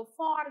come so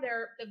far, there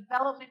are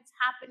developments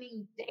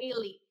happening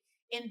daily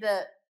in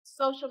the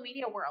social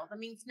media world. I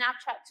mean,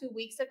 Snapchat 2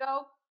 weeks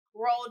ago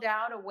rolled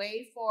out a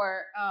way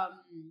for,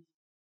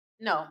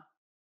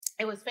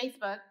 it was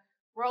Facebook,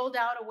 rolled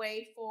out a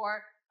way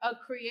for a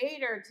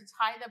creator to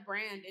tie the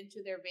brand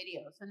into their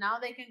video. So now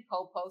they can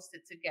co-post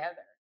it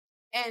together.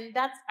 And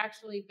that's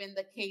actually been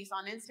the case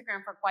on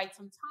Instagram for quite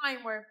some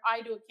time, where if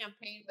I do a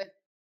campaign with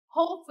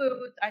Whole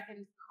Foods, I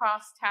can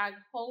cross tag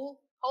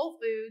Whole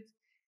Foods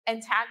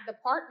and tag the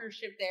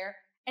partnership there.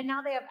 And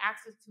now they have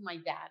access to my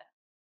data.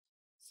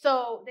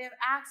 So they have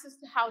access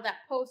to how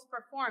that post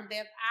performed. They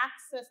have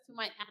access to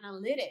my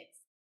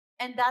analytics.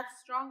 And that's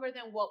stronger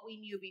than what we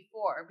knew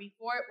before.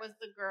 Before it was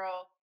the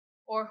girl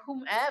or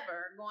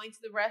whomever going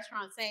to the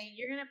restaurant saying,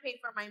 you're going to pay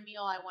for my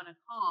meal, I want a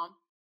comp.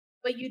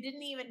 But you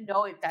didn't even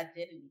know if that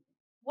did anything.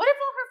 What if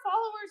all her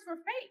followers were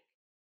fake?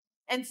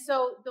 And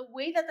so the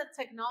way that the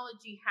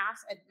technology has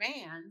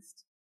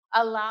advanced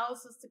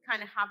allows us to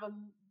kind of have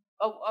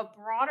a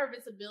broader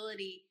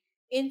visibility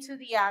into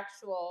the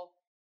actual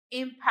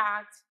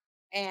impact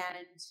and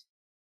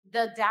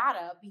the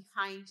data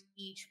behind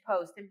each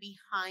post and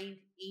behind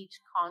each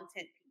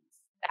content piece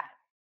that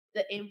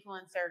the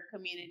influencer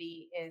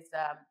community is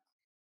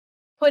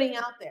putting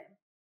out there.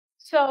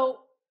 So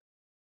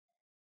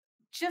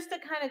just to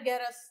kind of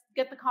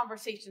get the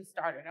conversation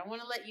started, I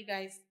want to let you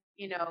guys,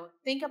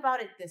 think about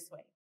it this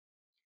way.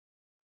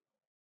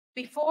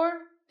 Before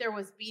there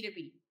was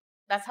B2B.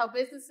 That's how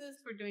businesses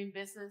were doing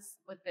business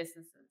with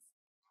businesses.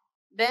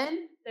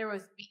 Then there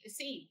was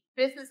B2C,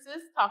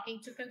 businesses talking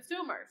to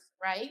consumers,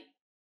 right?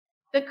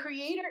 The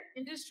creator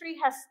industry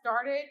has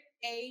started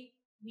a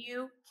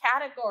new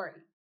category.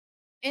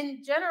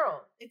 In general,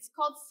 it's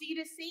called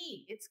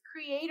C2C. It's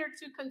creator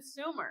to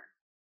consumer.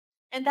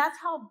 And that's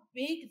how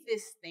big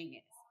this thing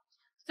is.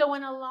 So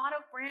when a lot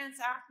of brands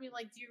ask me,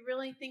 like, do you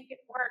really think it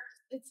works?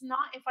 It's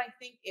not if I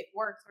think it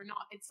works or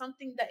not. It's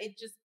something that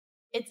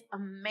it's a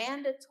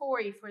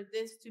mandatory for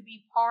this to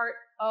be part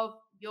of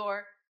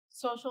your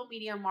social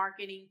media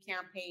marketing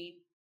campaign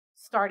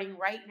starting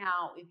right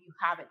now if you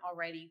haven't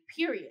already,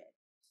 period.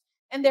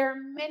 And there are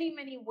many,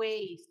 many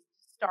ways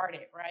to start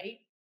it, right?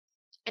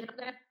 And I'm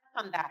going to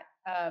touch on that,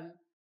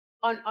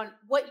 on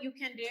what you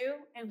can do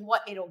and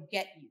what it'll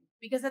get you.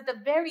 Because at the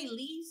very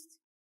least,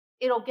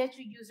 it'll get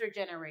you user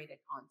generated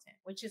content,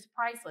 which is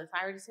priceless.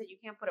 I already said you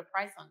can't put a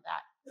price on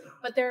that.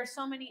 But there are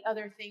so many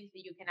other things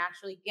that you can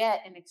actually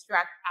get and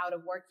extract out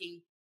of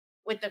working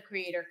with the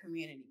creator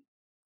community.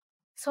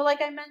 So,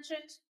 like I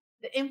mentioned,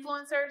 the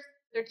influencers,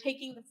 they're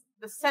taking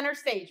the center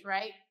stage,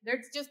 right?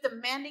 They're just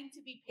demanding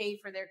to be paid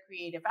for their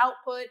creative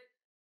output.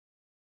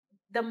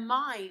 The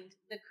mind,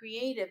 the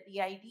creative, the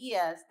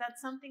ideas,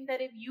 that's something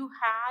that if you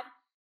had,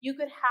 you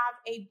could have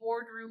a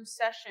boardroom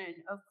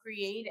session of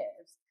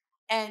creatives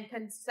and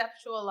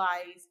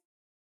conceptualize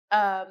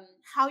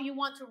how you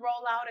want to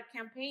roll out a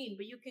campaign,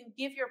 but you can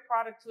give your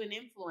product to an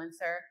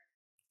influencer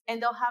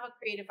and they'll have a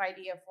creative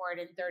idea for it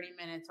in 30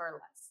 minutes or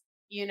less,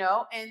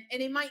 and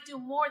it might do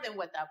more than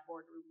what that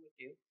boardroom would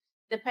do,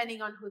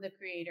 depending on who the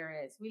creator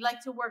is. We like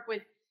to work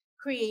with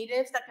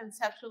creatives that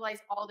conceptualize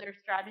all their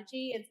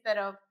strategy instead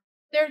of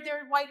there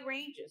are wide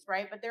ranges,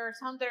 right? But there are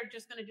some that are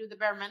just going to do the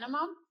bare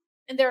minimum,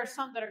 and there are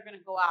some that are going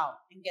to go out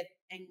and get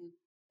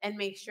and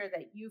make sure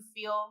that you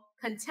feel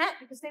content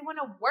because they want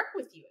to work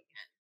with you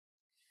again.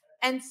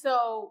 And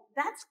so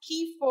that's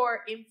key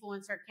for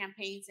influencer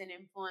campaigns and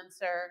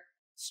influencer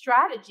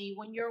strategy.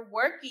 When you're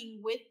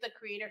working with the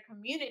creator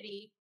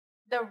community,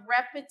 the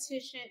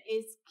repetition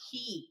is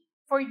key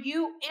for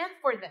you and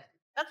for them.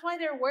 That's why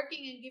they're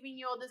working and giving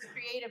you all this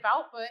creative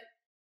output,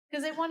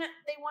 because they want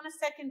a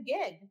second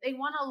gig. They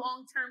want a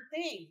long-term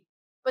thing.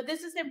 But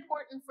this is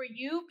important for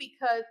you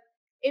because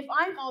if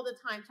I'm all the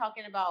time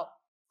talking about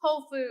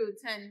Whole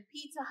Foods and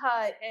Pizza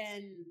Hut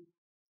and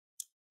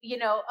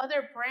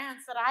other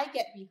brands that I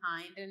get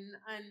behind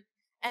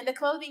and the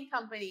clothing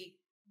company,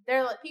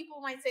 they're like,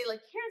 people might say, like,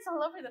 Karen's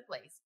all over the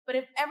place. But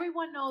if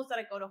everyone knows that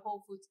I go to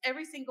Whole Foods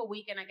every single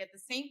week and I get the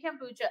same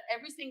kombucha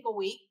every single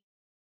week,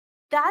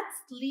 that's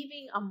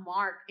leaving a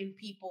mark in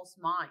people's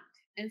mind.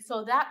 And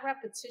so that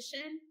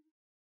repetition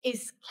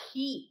is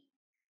key.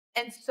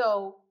 And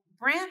so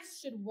brands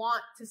should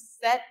want to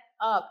set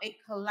up a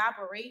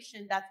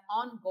collaboration that's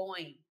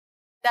ongoing,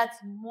 that's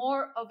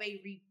more of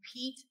a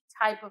repeat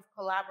type of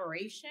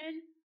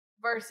collaboration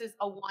versus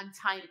a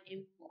one-time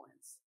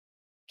influence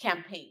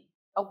campaign,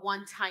 a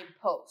one-time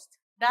post.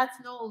 That's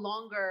no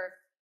longer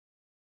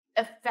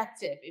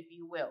effective, if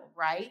you will,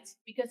 right?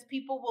 Because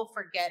people will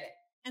forget it.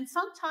 And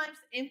sometimes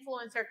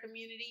influencer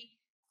community,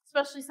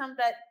 especially some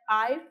that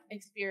I've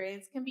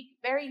experienced, can be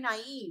very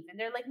naive. And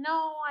they're like,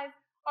 no, I've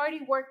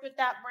already worked with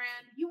that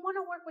brand. You want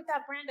to work with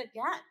that brand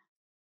again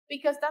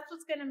because that's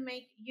what's going to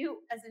make you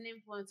as an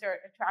influencer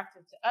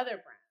attractive to other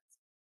brands.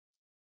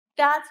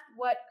 That's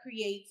what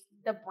creates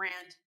the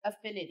brand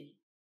affinity.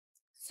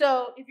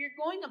 So if you're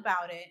going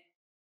about it,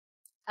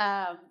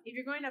 if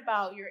you're going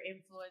about your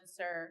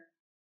influencer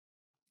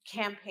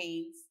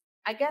campaigns,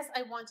 I guess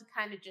I want to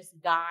kind of just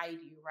guide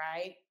you,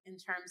 right, in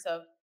terms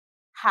of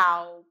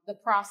how the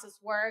process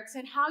works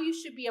and how you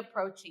should be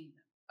approaching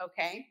them.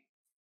 Okay.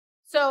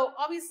 So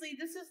obviously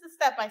this is the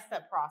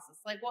step-by-step process.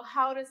 Like, well,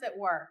 how does it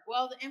work?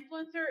 Well, the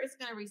influencer is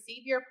going to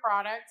receive your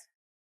product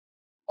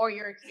or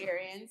your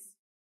experience,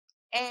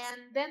 and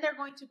then they're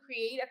going to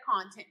create a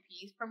content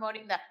piece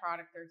promoting that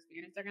product or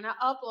experience. They're going to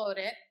upload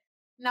it.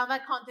 Now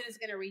that content is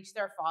going to reach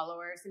their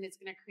followers and it's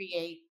going to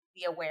create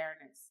the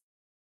awareness.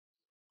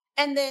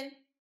 And then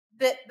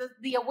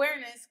the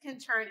awareness can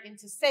turn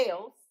into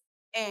sales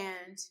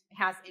and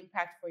has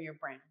impact for your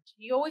brand.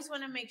 You always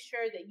want to make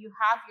sure that you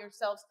have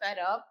yourself set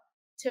up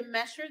to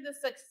measure the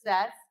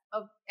success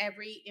of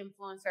every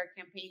influencer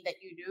campaign that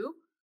you do.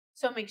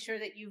 So make sure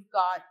that you've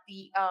got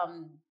the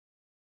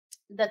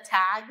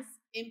tags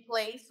in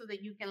place so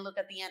that you can look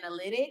at the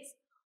analytics,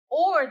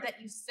 or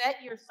that you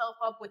set yourself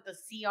up with a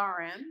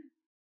CRM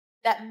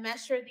that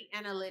measure the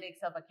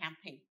analytics of a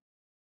campaign.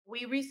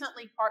 We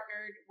recently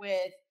partnered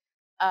with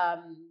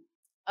um,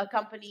 a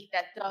company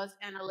that does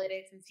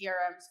analytics and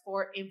CRMs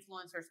for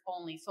influencers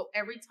only. So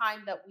every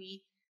time that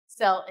we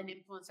sell an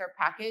influencer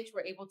package,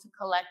 we're able to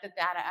collect the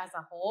data as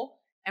a whole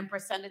and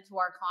present it to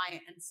our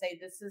client and say,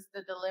 this is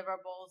the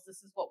deliverables,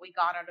 this is what we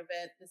got out of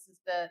it, this is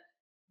the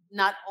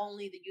not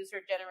only the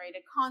user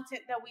generated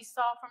content that we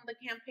saw from the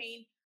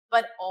campaign,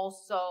 but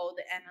also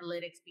the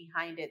analytics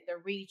behind it, the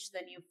reach,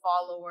 the new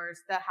followers,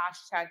 the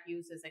hashtag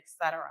uses,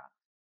 etc.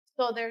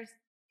 So there's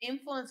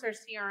influencer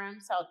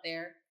CRMs out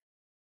there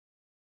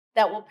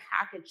that will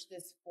package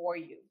this for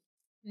you.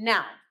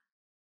 Now,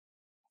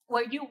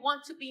 where you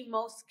want to be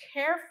most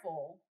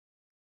careful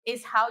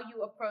is how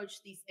you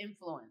approach these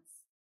influencers,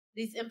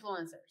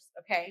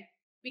 okay?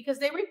 Because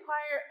they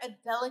require a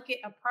delicate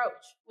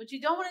approach. What you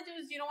don't want to do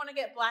is you don't want to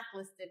get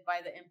blacklisted by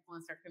the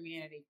influencer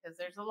community because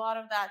there's a lot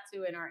of that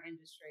too in our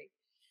industry.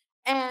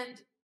 And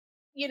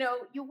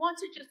you want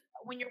to just,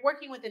 when you're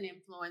working with an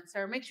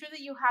influencer, make sure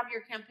that you have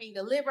your campaign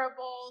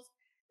deliverables,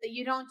 that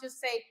you don't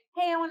just say,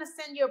 hey, I want to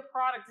send you a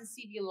product and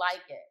see if you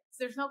like it.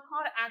 So there's no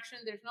call to action,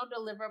 there's no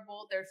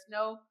deliverable, there's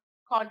no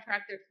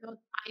contract, there's no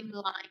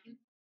timeline.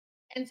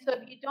 And so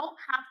if you don't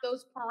have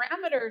those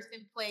parameters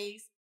in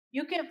place,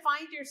 you can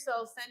find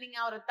yourself sending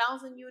out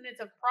 1,000 units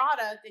of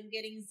product and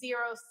getting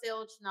zero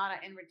sales nada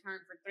in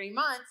return for 3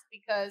 months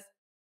because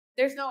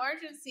there's no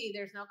urgency,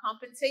 there's no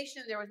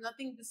compensation, there was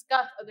nothing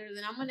discussed other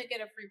than I'm going to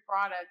get a free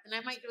product and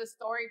I might do a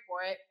story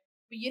for it.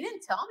 But you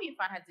didn't tell me if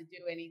I had to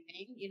do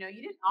anything. You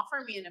didn't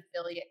offer me an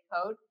affiliate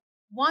code.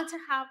 Want to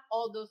have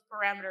all those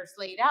parameters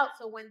laid out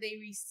so when they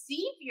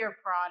receive your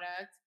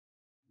product,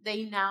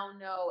 they now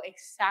know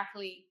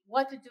exactly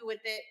what to do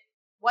with it,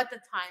 what the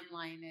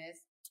timeline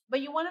is. But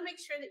you want to make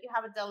sure that you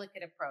have a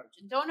delicate approach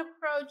and don't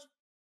approach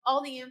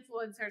all the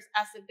influencers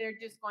as if they're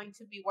just going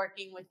to be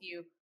working with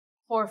you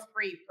for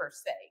free, per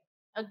se.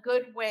 A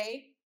good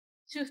way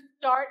to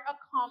start a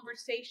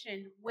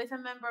conversation with a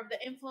member of the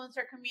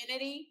influencer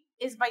community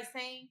is by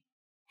saying,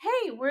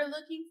 hey, we're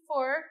looking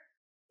for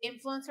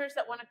influencers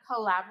that want to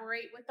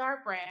collaborate with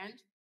our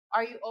brand.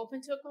 Are you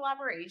open to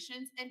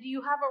collaborations? And do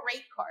you have a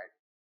rate card?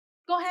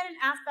 Go ahead and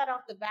ask that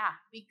off the bat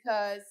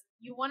because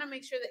you want to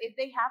make sure that if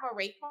they have a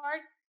rate card,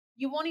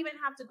 you won't even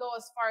have to go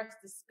as far as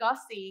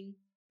discussing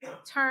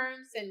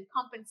terms and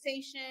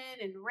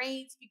compensation and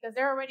rates because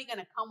they're already going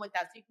to come with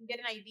that. So you can get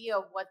an idea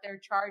of what they're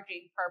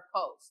charging per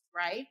post,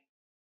 right?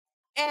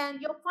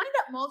 And you'll find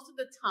that most of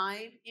the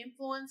time,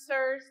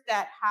 influencers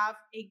that have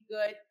a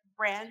good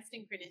brand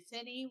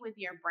synchronicity with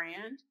your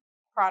brand,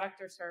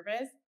 product, or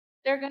service,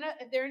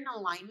 if they're in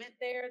alignment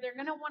there, they're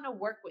gonna want to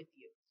work with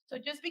you. So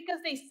just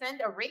because they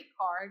send a rate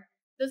card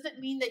doesn't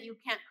mean that you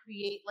can't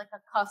create like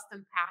a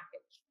custom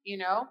package.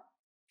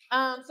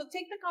 So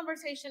take the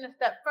conversation a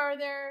step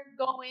further,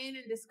 go in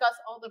and discuss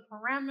all the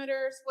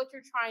parameters, what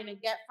you're trying to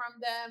get from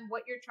them,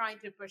 what you're trying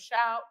to push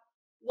out,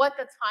 what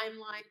the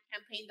timeline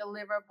campaign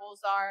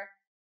deliverables are,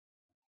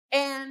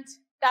 and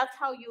that's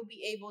how you'll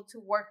be able to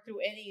work through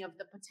any of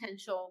the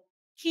potential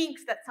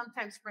kinks that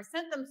sometimes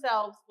present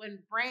themselves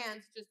when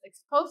brands just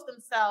expose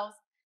themselves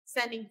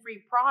sending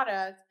free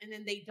products and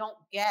then they don't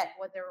get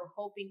what they were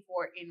hoping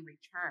for in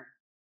return.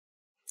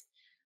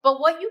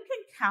 But what you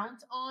can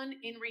count on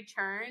in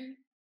return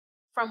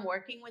from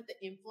working with the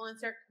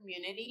influencer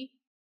community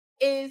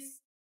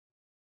is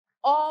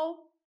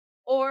all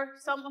or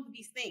some of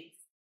these things.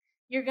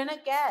 You're going to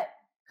get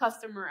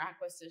customer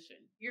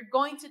acquisition. You're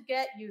going to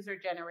get user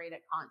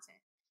generated content.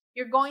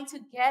 You're going to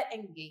get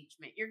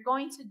engagement. You're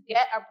going to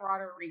get a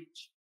broader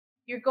reach.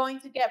 You're going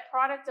to get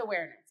product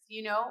awareness.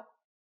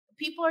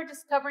 People are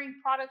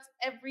discovering products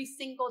every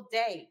single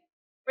day.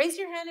 Raise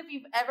your hand if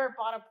you've ever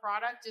bought a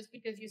product just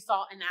because you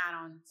saw an ad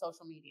on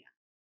social media.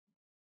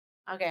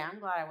 Okay, I'm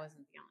glad I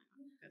wasn't the only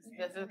one because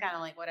this is kind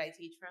of like what I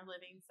teach for a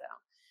living. So,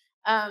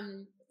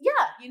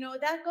 yeah,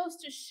 that goes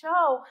to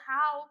show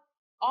how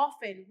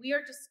often we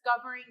are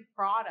discovering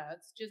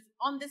products just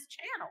on this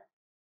channel.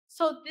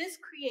 So this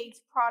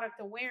creates product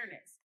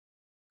awareness.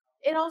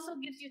 It also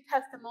gives you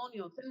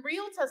testimonials and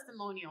real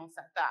testimonials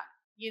at that.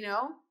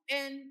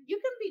 And you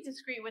can be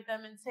discreet with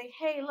them and say,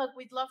 hey, look,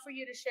 we'd love for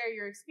you to share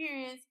your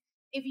experience.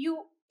 If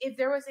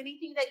there was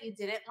anything that you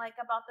didn't like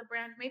about the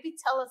brand, maybe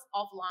tell us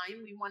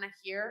offline. We want to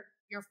hear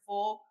your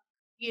full,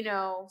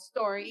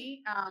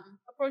 story.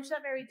 Approach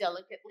that very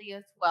delicately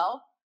as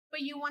well.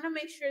 But you want to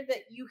make sure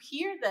that you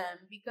hear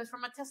them because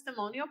from a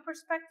testimonial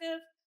perspective,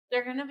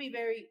 they're going to be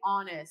very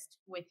honest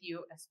with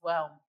you as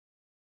well.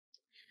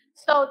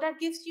 So that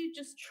gives you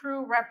just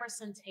true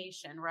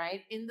representation,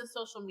 right, in the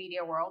social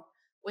media world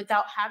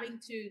without having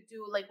to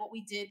do like what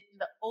we did in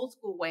the old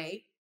school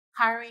way,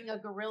 hiring a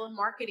guerrilla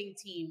marketing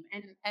team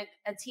and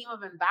a team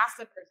of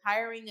ambassadors,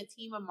 hiring a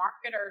team of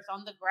marketers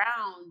on the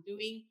ground,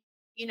 doing,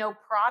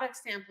 product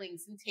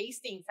samplings and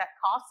tastings at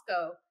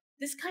Costco.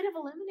 This kind of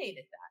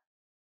eliminated that.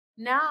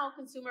 Now,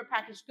 consumer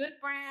packaged good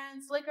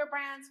brands, liquor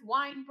brands,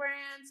 wine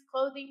brands,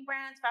 clothing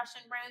brands,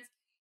 fashion brands,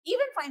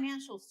 even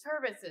financial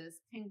services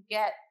can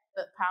get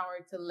the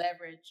power to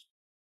leverage,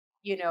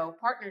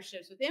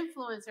 partnerships with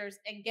influencers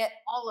and get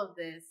all of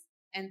this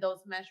and those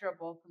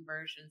measurable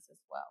conversions as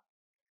well.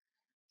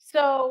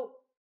 So,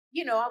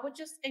 I would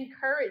just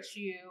encourage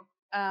you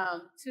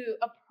to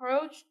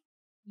approach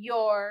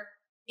your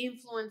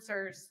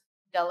influencers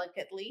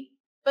delicately,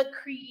 but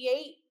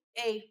create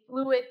a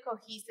fluid,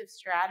 cohesive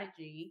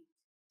strategy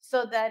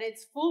so that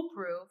it's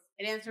foolproof.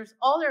 It answers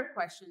all their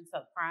questions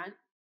up front,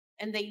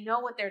 and they know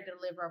what their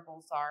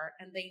deliverables are,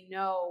 and they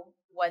know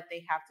what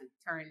they have to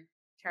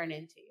turn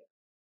into you.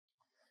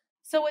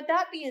 So, with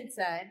that being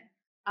said,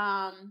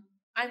 I'm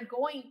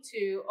going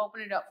to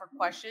open it up for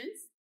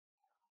questions.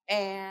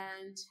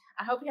 And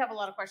I hope you have a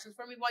lot of questions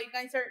for me. While you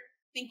guys are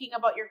thinking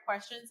about your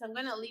questions, I'm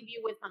going to leave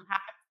you with some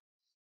hacks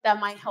that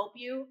might help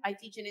you. I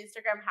teach an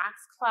Instagram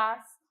hacks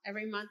class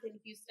every month in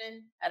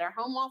Houston at our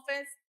home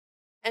office.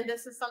 And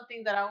this is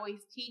something that I always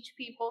teach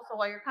people. So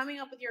while you're coming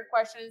up with your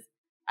questions,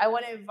 I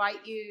want to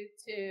invite you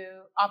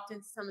to opt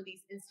into some of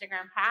these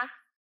Instagram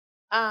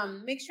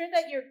hacks. Make sure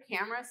that your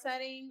camera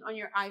setting on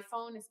your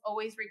iPhone is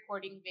always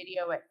recording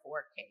video at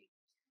 4K.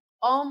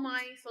 All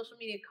my social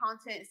media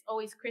content is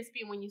always crispy.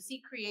 And when you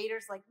see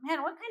creators like,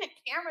 man, what kind of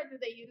camera do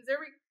they use?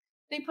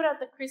 They put out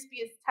the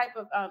crispiest type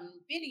of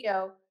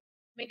video.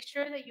 Make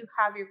sure that you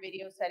have your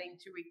video setting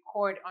to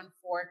record on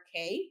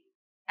 4K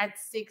at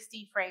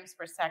 60 frames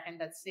per second.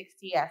 That's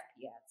 60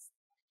 FPS.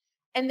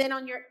 And then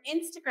on your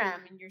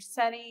Instagram, in your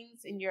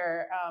settings, in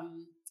your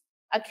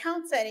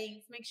account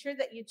settings, make sure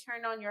that you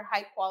turn on your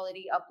high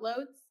quality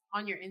uploads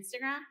on your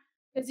Instagram.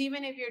 Because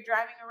even if you're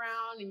driving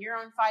around and you're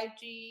on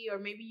 5G, or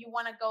maybe you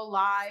want to go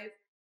live,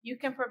 you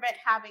can prevent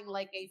having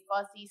like a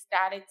fuzzy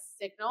static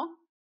signal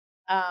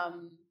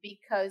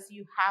because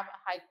you have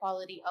a high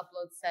quality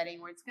upload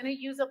setting where it's going to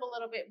use up a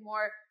little bit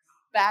more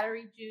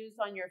battery juice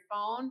on your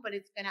phone, but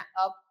it's going to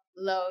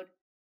upload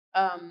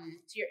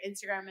to your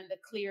Instagram in the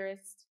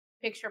clearest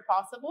picture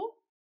possible.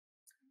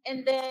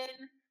 And then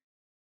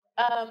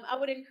I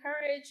would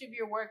encourage, if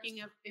you're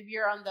working, if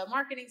you're on the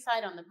marketing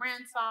side, on the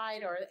brand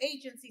side, or the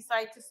agency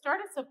side, to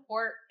start a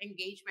support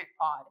engagement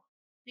pod.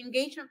 The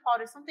engagement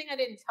pod is something I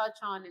didn't touch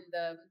on in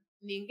the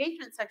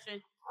engagement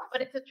section,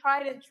 but it's a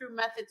tried and true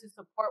method to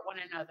support one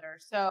another.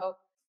 So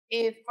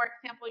if, for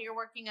example, you're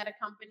working at a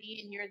company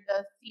and you're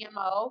the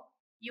CMO,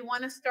 you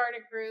want to start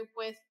a group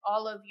with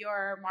all of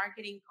your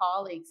marketing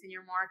colleagues and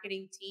your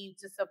marketing team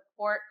to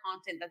support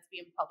content that's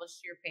being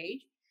published to your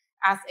page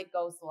as it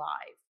goes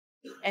live.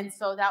 And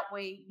so that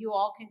way you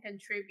all can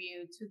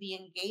contribute to the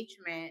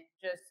engagement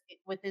just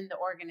within the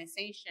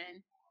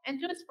organization, and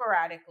do it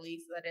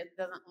sporadically so that it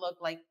doesn't look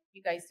like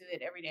you guys do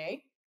it every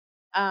day.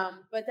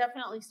 But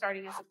definitely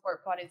starting a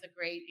support pod is a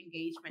great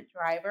engagement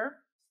driver.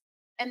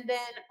 And then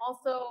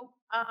also,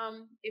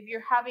 if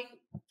you're having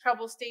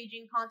trouble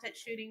staging content,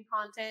 shooting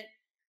content,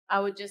 I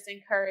would just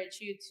encourage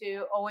you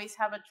to always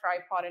have a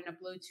tripod and a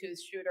Bluetooth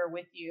shooter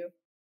with you.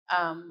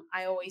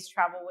 I always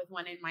travel with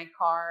one in my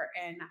car,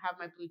 and I have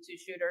my Bluetooth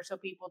shooter. So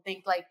people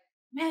think like,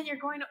 man, you're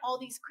going to all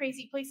these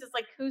crazy places.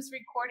 Like, who's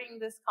recording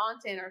this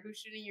content or who's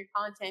shooting your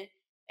content?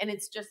 And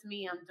it's just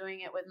me. I'm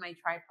doing it with my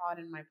tripod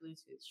and my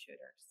Bluetooth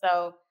shooter.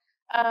 So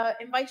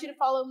invite you to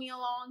follow me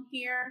along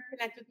here,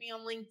 connect with me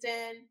on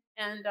LinkedIn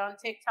and on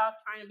TikTok,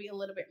 trying to be a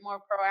little bit more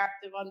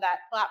proactive on that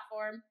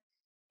platform.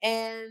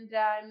 And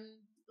I'm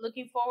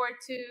looking forward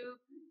to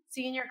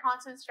seeing your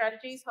content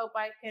strategies. Hope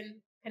I can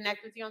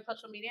connect with you on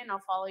social media, and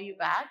I'll follow you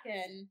back.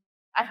 And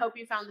I hope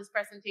you found this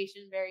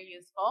presentation very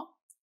useful.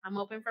 I'm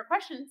open for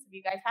questions if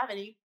you guys have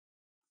any.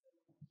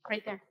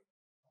 Right there.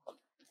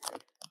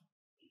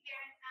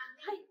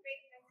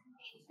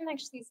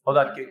 Hold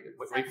on,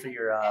 wait for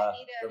your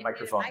the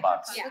microphone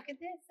box. Yeah. Look at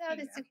this. Oh,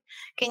 this.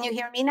 Can you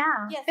hear me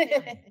now?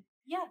 Yes.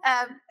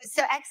 Yeah.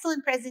 So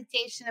excellent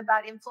presentation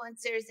about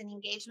influencers and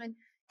engagement.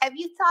 Have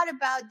you thought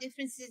about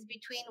differences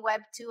between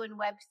Web 2 and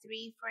Web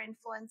 3 for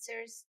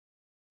influencers?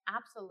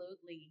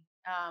 Absolutely.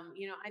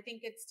 I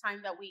think it's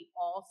time that we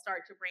all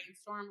start to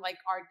brainstorm like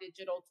our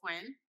digital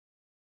twin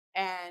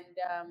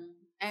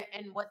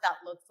and what that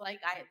looks like.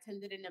 I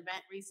attended an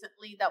event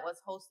recently that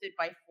was hosted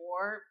by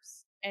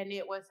Forbes, and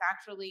it was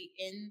actually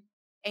in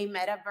a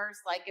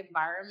metaverse like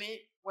environment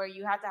where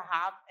you had to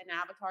have an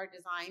avatar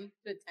design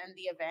to attend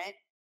the event.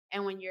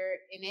 And when you're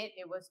in it,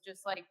 it was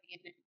just like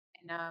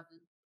in a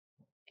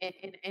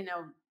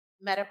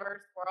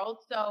metaverse world.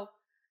 So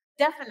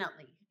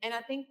definitely. And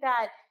I think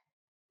that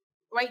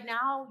right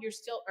now you're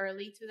still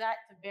early to that.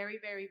 It's a very,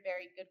 very,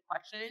 very good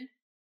question.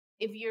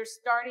 If you're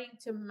starting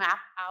to map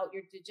out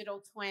your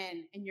digital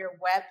twin and your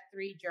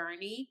Web3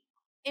 journey,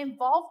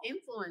 involve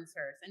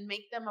influencers and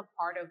make them a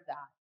part of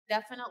that.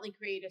 Definitely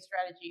create a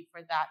strategy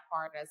for that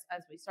part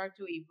as we start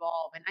to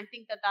evolve. And I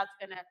think that that's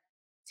going to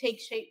take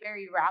shape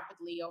very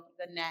rapidly over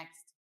the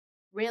next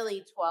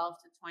really 12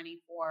 to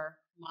 24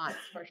 months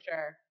for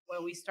sure,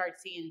 where we start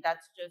seeing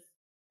that's just,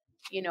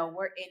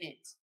 we're in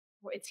it.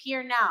 It's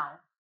here now.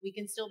 We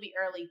can still be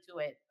early to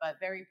it, but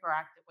very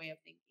proactive way of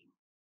thinking.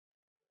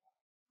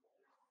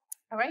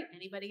 All right.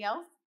 Anybody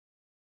else?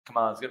 Come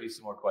on, there's going to be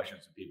some more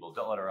questions from people.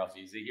 Don't let her off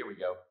easy. Here we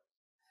go.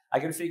 I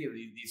can figure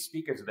these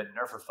speakers have been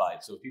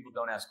nerfified. So if people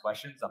don't ask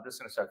questions, I'm just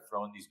going to start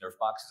throwing these Nerf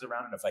boxes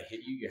around. And if I hit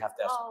you, you have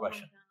to ask a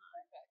question.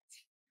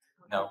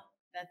 No,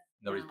 That's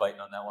nobody's no, biting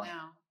on that one.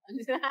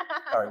 no.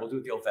 All right, we'll do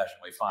it the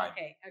old-fashioned way. Fine.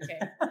 Okay, okay.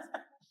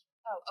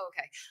 Oh,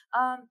 okay.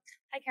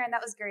 Hi Karen,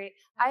 that was great.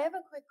 I have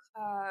a quick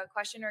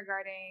question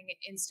regarding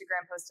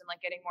Instagram posts and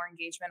like getting more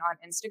engagement on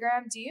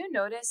Instagram. Do you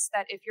notice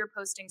that if you're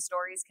posting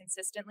stories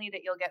consistently,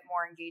 that you'll get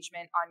more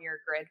engagement on your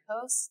grid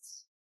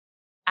posts?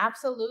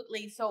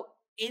 Absolutely. So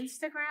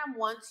Instagram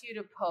wants you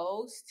to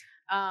post.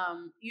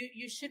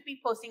 You should be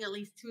posting at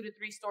least 2 to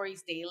 3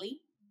 stories daily.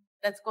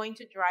 That's going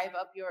to drive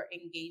up your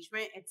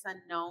engagement. It's a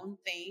known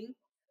thing.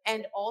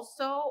 And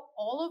also,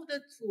 all of the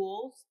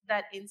tools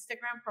that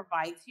Instagram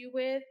provides you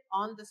with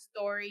on the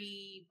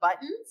story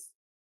buttons,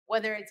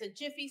 whether it's a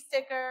Jiffy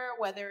sticker,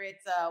 whether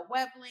it's a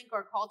web link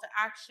or call to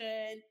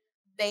action,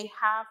 they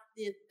have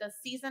the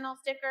seasonal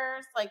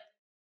stickers like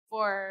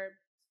for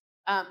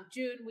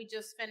June, we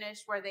just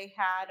finished where they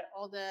had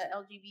all the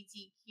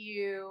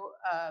LGBTQ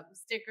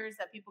stickers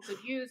that people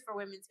could use for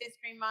Women's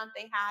History Month.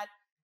 They had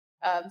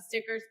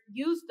stickers.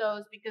 Use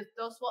those because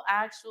those will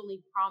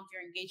actually prompt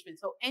your engagement.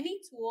 So any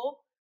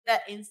tool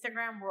that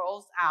Instagram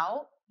rolls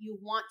out, you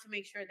want to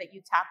make sure that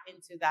you tap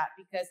into that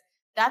because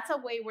that's a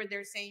way where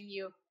they're saying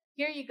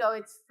here you go,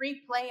 it's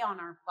free play on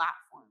our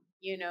platform.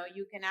 You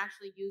can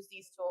actually use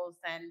these tools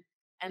and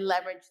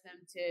leverage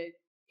them to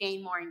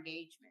gain more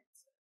engagement.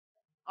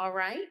 All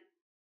right.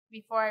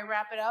 Before I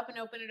wrap it up and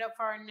open it up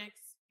for our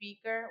next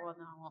speaker. Well,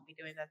 no, I won't be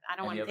doing that. I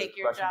don't want to take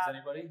your questions, job.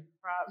 Anybody?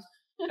 Rob.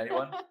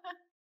 Anyone?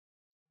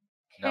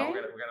 No,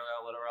 Okay. we're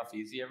gonna let her off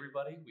easy,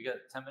 everybody. We got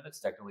 10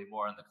 minutes, technically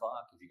more on the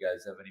clock. If you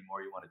guys have any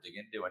more you want to dig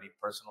into, any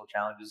personal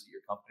challenges at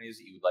your companies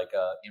that you would like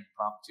a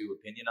impromptu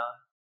opinion on?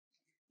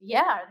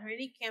 Yeah,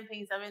 really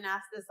campaigns. I've been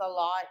asked this a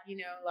lot,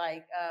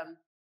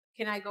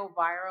 can I go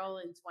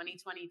viral in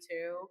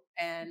 2022?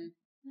 And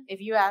if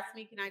you ask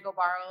me, can I go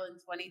viral in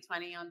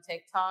 2020 on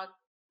TikTok?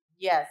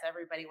 Yes,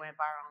 everybody went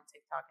viral on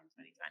TikTok in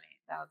 2020.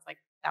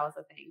 That was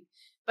a thing.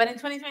 But in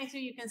 2022,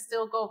 you can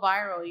still go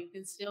viral. You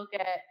can still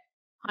get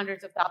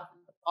hundreds of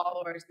thousands of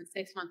followers in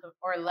 6 months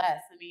or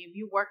less. I mean, if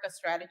you work a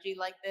strategy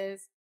like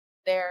this,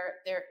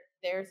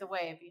 there's a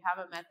way. If you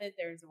have a method,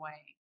 there's a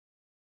way.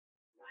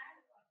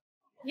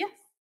 Yes.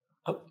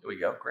 Oh, here we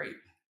go. Great.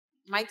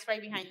 Mike's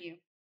right behind you.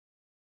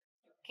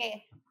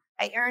 Okay,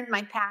 I earned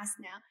my pass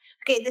now.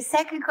 Okay, the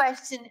second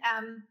question: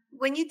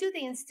 when you do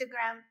the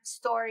Instagram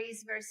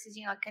stories versus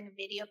kind of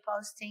video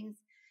postings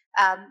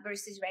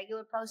versus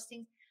regular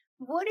postings,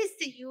 what is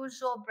the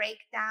usual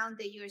breakdown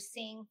that you're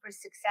seeing for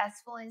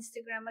successful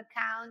Instagram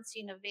accounts?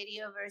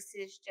 Video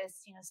versus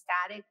just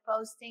static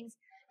postings,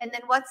 and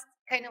then what's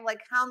kind of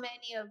like how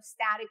many of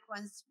static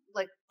ones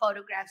like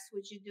photographs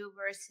would you do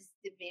versus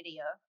the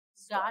video?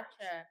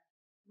 Gotcha.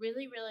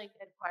 Really, really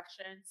good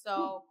question.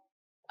 So,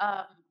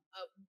 um,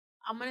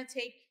 I'm going to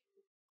take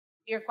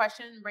your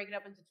question and break it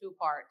up into 2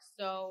 parts.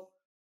 So,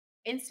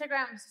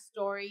 Instagram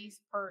stories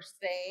per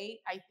se,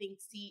 I think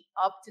see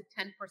up to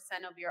 10%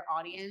 of your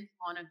audience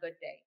on a good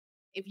day.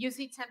 If you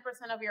see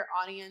 10% of your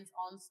audience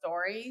on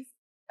stories,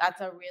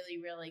 that's a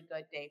really, really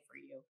good day for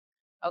you.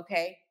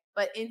 Okay.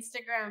 But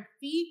Instagram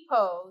feed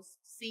posts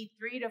see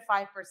 3 to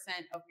 5%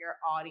 of your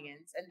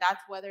audience. And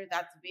that's whether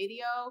that's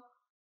video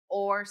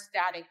or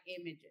static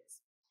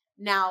images.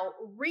 Now,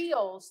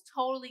 reels,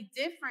 totally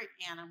different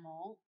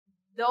animal.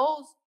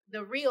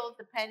 The reels,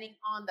 depending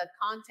on the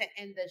content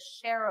and the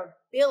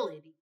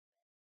shareability,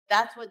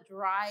 that's what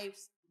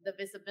drives the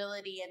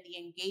visibility and the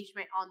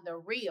engagement on the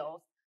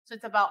reels. So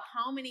it's about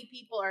how many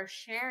people are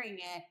sharing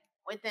it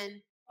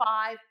within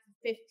 5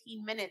 to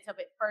 15 minutes of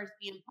it first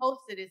being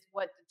posted is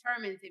what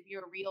determines if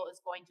your reel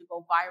is going to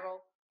go viral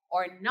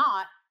or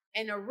not.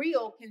 And a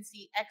reel can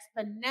see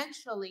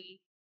exponentially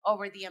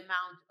over the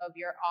amount of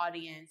your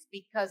audience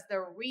because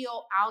the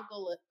reel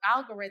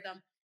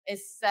algorithm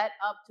is set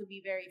up to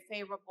be very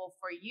favorable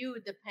for you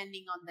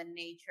depending on the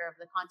nature of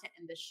the content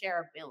and the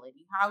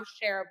shareability. How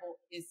shareable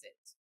is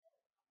it?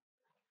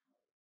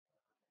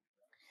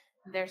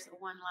 There's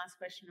one last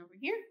question over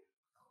here.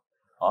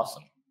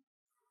 Awesome.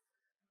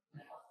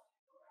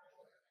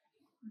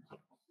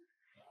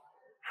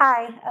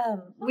 Hi,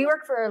 we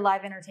work for a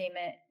live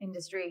entertainment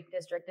industry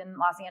district in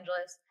Los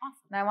Angeles,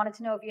 Awesome. and I wanted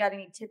to know if you had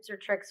any tips or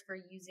tricks for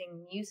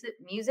using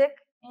music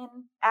in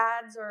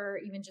ads, or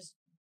even just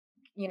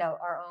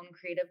our own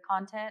creative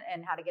content,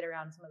 and how to get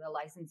around some of the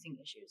licensing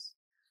issues.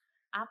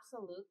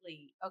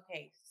 Absolutely.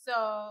 Okay,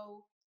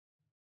 so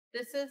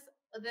this is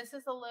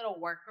a little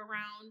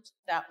workaround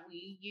that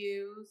we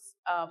use.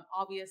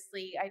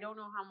 Obviously, I don't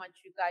know how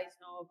much you guys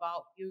know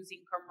about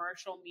using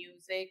commercial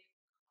music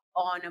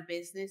on a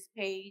business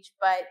page,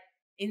 but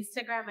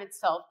Instagram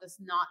itself does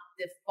not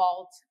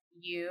default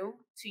you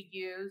to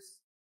use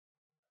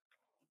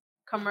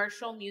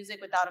commercial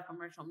music without a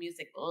commercial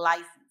music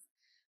license.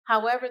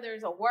 However,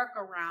 there's a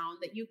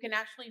workaround that you can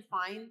actually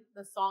find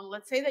the song.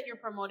 Let's say that you're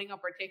promoting a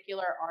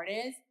particular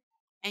artist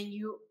and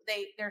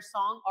their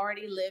song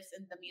already lives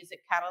in the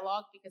music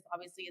catalog because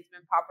obviously it's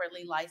been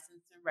properly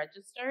licensed and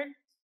registered.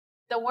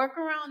 The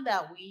workaround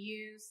that we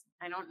use,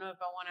 I don't know if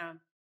I want to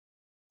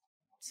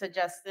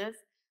suggest this,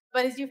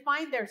 but as you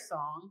find their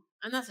song,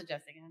 I'm not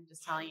suggesting it, I'm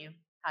just telling you.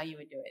 how you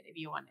would do it if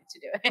you wanted to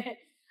do it.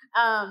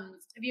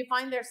 If you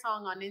find their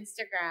song on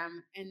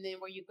Instagram and then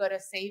where you go to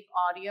save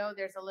audio,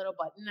 there's a little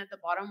button at the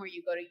bottom where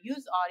you go to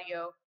use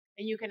audio,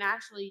 and you can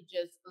actually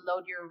just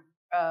load your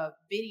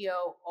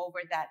video over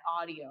that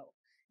audio.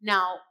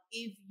 Now,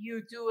 if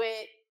you do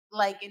it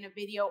like in a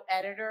video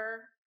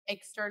editor,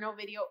 external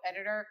video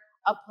editor,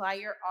 apply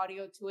your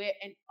audio to it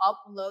and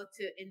upload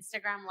to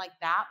Instagram like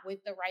that with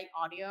the right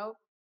audio,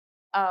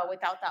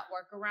 without that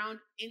workaround,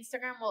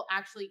 Instagram will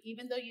actually,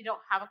 even though you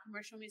don't have a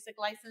commercial music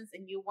license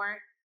and you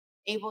weren't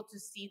able to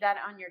see that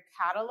on your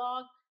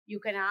catalog, you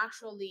can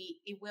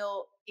actually, it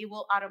will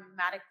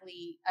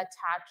automatically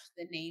attach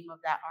the name of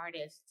that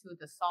artist to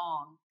the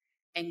song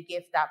and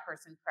give that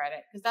person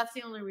credit, because that's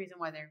the only reason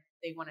why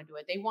they want to do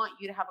it. They want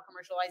you to have a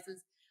commercial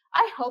license.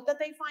 I hope that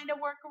they find a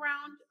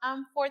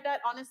workaround for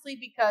that, honestly,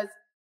 because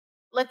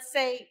let's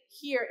say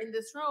here in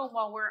this room,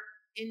 while we're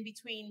in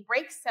between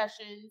break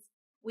sessions,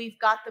 we've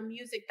got the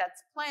music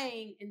that's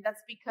playing, and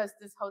that's because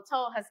this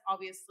hotel has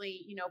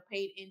obviously,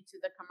 paid into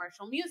the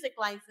commercial music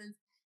license.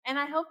 And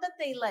I hope that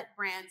they let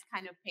brands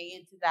kind of pay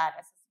into that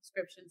as a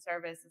subscription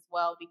service as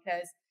well,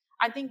 because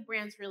I think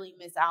brands really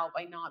miss out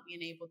by not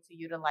being able to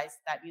utilize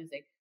that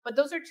music. But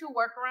those are two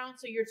workarounds,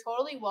 so you're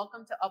totally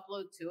welcome to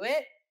upload to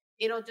it.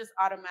 It'll just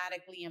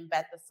automatically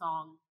embed the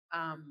song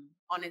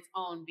on its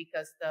own,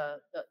 because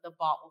the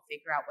bot will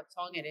figure out what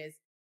song it is,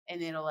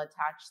 and it'll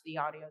attach the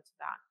audio to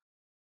that.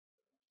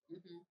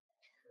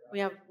 We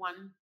have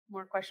one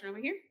more question over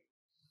here.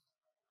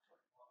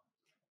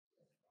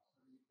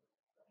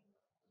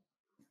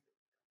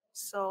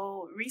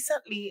 So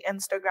recently,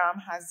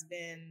 Instagram has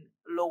been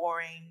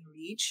lowering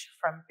reach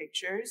from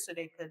pictures so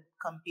they could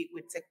compete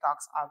with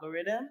TikTok's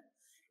algorithm.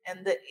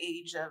 And the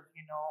age of,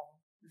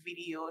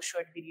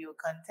 short video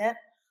content,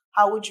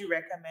 how would you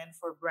recommend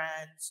for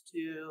brands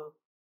to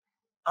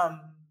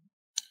um,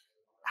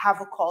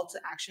 have a call to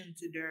action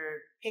to their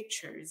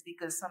pictures?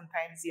 Because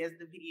sometimes, yes,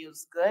 the video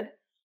is good,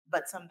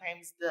 but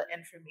sometimes the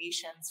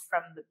information's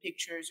from the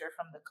pictures or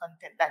from the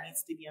content that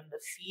needs to be on the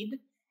feed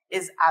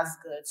is as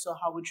good. So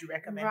how would you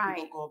recommend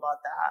people go about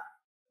that?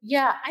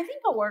 Yeah, I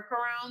think a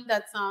workaround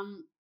that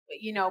some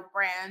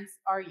brands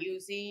are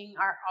using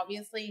are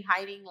obviously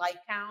hiding like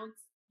counts.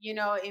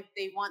 If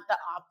they want the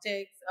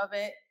optics of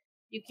it,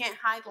 you can't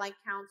hide like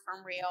counts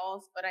from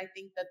reels, but I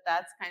think that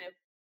that's kind of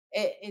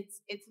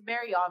it's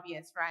very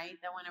obvious, right?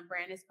 That when a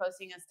brand is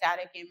posting a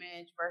static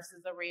image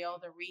versus a reel,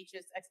 the reach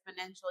is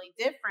exponentially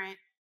different.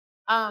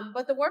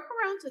 But the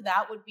workaround to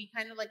that would be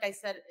kind of like I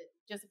said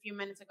just a few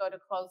minutes ago to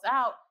close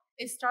out,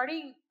 is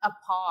starting a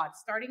pod,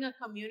 starting a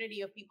community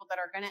of people that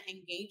are going to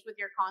engage with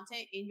your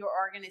content in your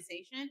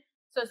organization.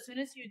 So as soon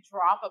as you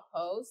drop a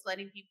post,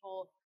 letting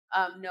people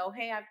know,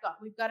 hey,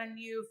 we've got a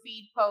new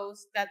feed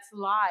post that's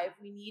live.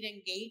 We need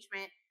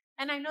engagement.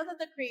 And I know that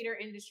the creator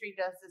industry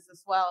does this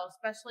as well,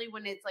 especially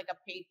when it's like a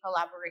paid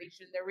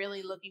collaboration. They're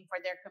really looking for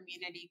their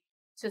community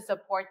to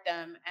support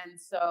them. And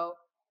so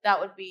that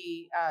would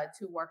be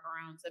two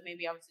workarounds that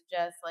maybe I would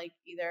suggest, like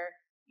either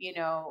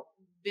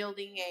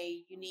building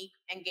a unique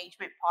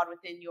engagement pod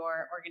within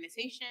your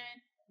organization,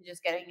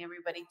 just getting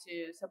everybody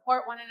to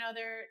support one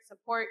another,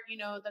 support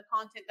the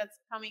content that's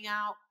coming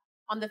out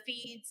on the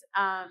feeds,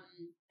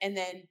 and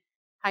then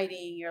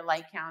hiding your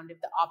like count if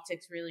the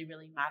optics really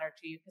really matter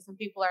to you, because some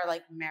people are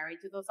like married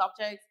to those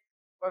optics.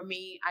 For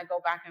me, I go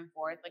back and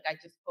forth. Like I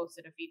just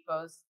posted a feed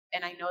post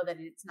and I know that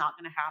it's not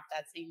going to have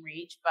that same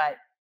reach, but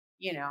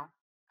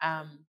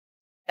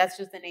that's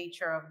just the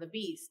nature of the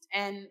beast.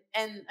 And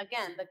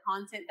again, the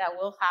content that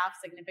will have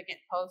significant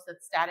posts of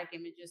static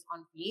images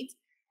on feeds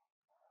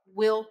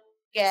will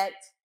get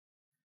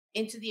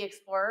into the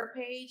Explorer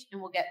page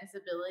and will get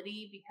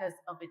visibility because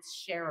of its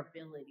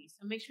shareability.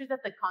 So make sure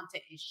that the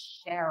content is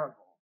shareable.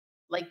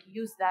 Like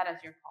use that as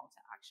your call to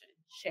action.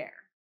 Share.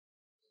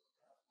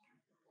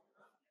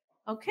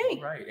 Okay.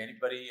 All right.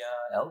 Anybody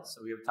else?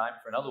 So we have time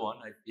for another one.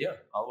 Yeah,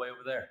 all the way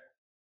over there.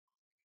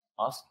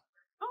 Awesome.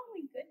 Oh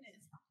my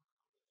goodness.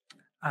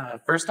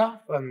 First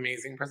off,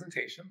 amazing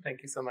presentation.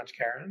 Thank you so much,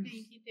 Karen.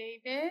 Thank you,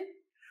 David.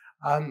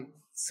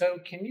 So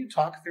can you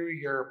talk through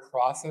your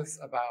process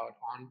about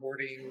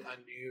onboarding a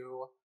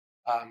new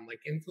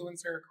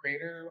influencer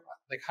creator?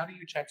 Like how do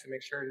you check to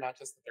make sure not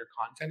just that their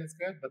content is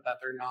good, but that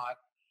they're not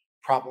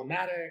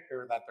problematic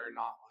or that they're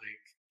not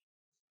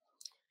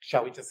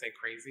shall we just say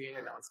crazy?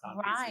 I know it's not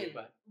PC,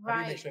 but how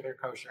do you make sure they're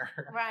kosher?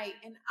 Right.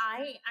 And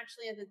I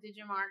actually at the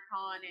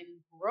DigimarCon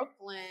in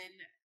Brooklyn,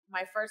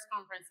 my first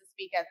conference to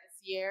speak at this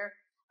year,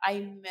 I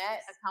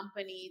met a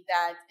company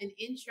that's an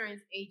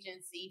insurance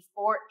agency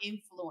for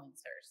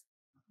influencers,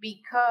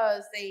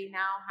 because they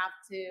now have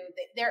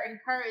they're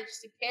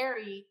encouraged to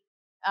carry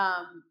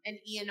an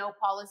E&O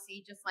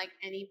policy just like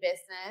any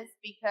business,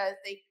 because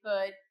they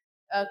could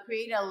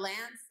create a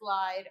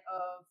landslide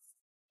of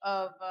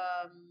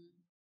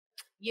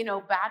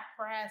bad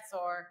press,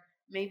 or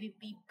maybe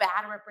be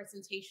bad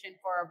representation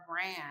for a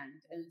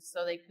brand. And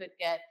so they could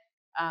get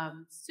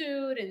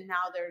sued, and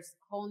now there's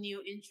a whole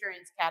new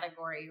insurance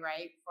category,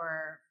 right,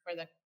 for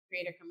the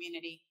creator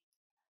community.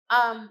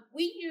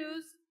 We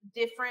use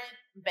different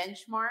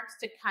benchmarks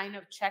to kind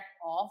of check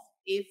off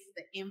if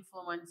the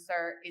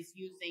influencer is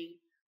using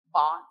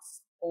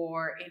bots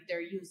or if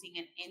they're using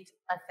an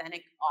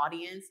authentic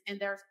audience. And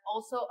there's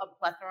also a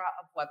plethora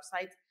of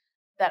websites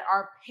that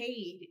are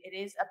paid. It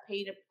is a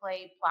pay to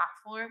play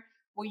platform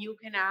where you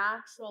can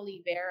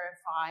actually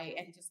verify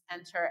and just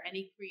enter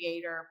any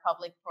creator,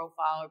 public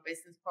profile, or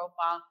business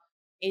profile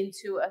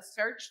into a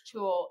search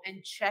tool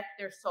and check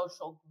their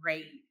social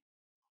grade.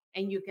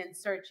 And you can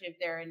search if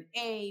they're an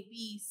A,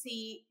 B,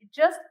 C,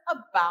 just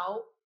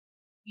about,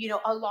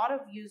 a lot of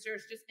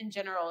users just in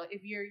general.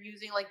 If you're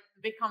using, like,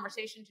 the big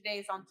conversation today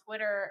is on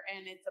Twitter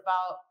and it's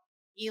about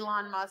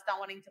Elon Musk not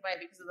wanting to buy it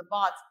because of the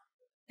bots.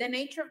 The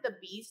nature of the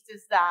beast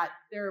is that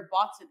there are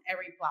bots in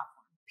every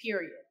platform,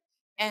 period.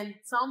 And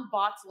some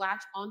bots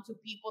latch onto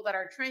people that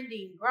are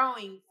trending,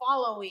 growing,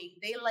 following.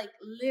 They like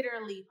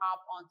literally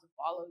hop on to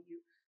follow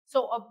you.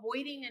 So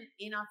avoiding an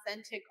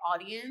inauthentic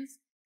audience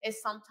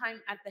is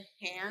sometimes at the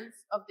hands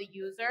of the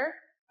user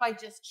by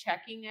just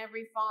checking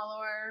every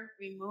follower,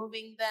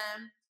 removing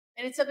them.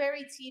 And it's a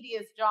very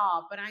tedious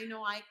job, but I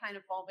know I kind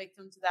of fall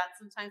victim to that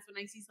sometimes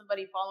when I see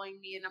somebody following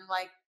me and I'm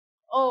like,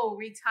 oh,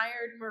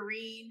 retired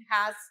Marine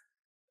has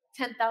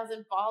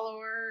 10,000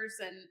 followers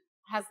and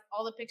has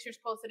all the pictures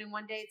posted in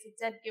one day. It's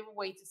a dead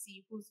giveaway to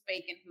see who's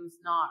fake and who's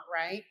not,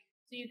 right?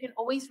 So you can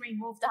always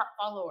remove that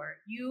follower.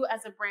 You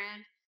as a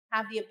brand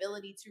have the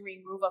ability to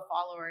remove a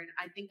follower. And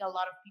I think a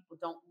lot of people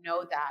don't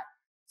know that.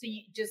 So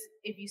you just,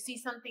 if you see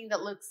something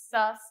that looks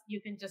sus,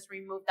 you can just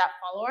remove that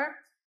follower.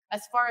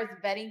 As far as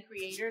vetting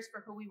creators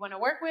for who we want to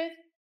work with,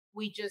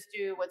 we just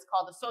do what's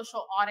called a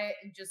social audit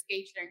and just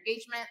gauge their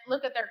engagement,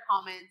 look at their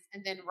comments,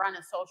 and then run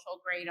a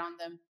social grade on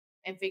them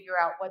and figure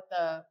out what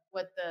the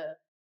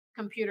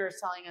computer is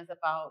telling us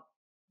about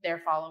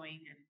their following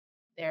and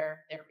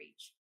their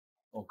reach.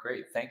 Well,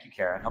 great. Thank you,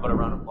 Karen. How about a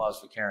round of applause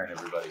for Karen,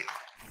 everybody?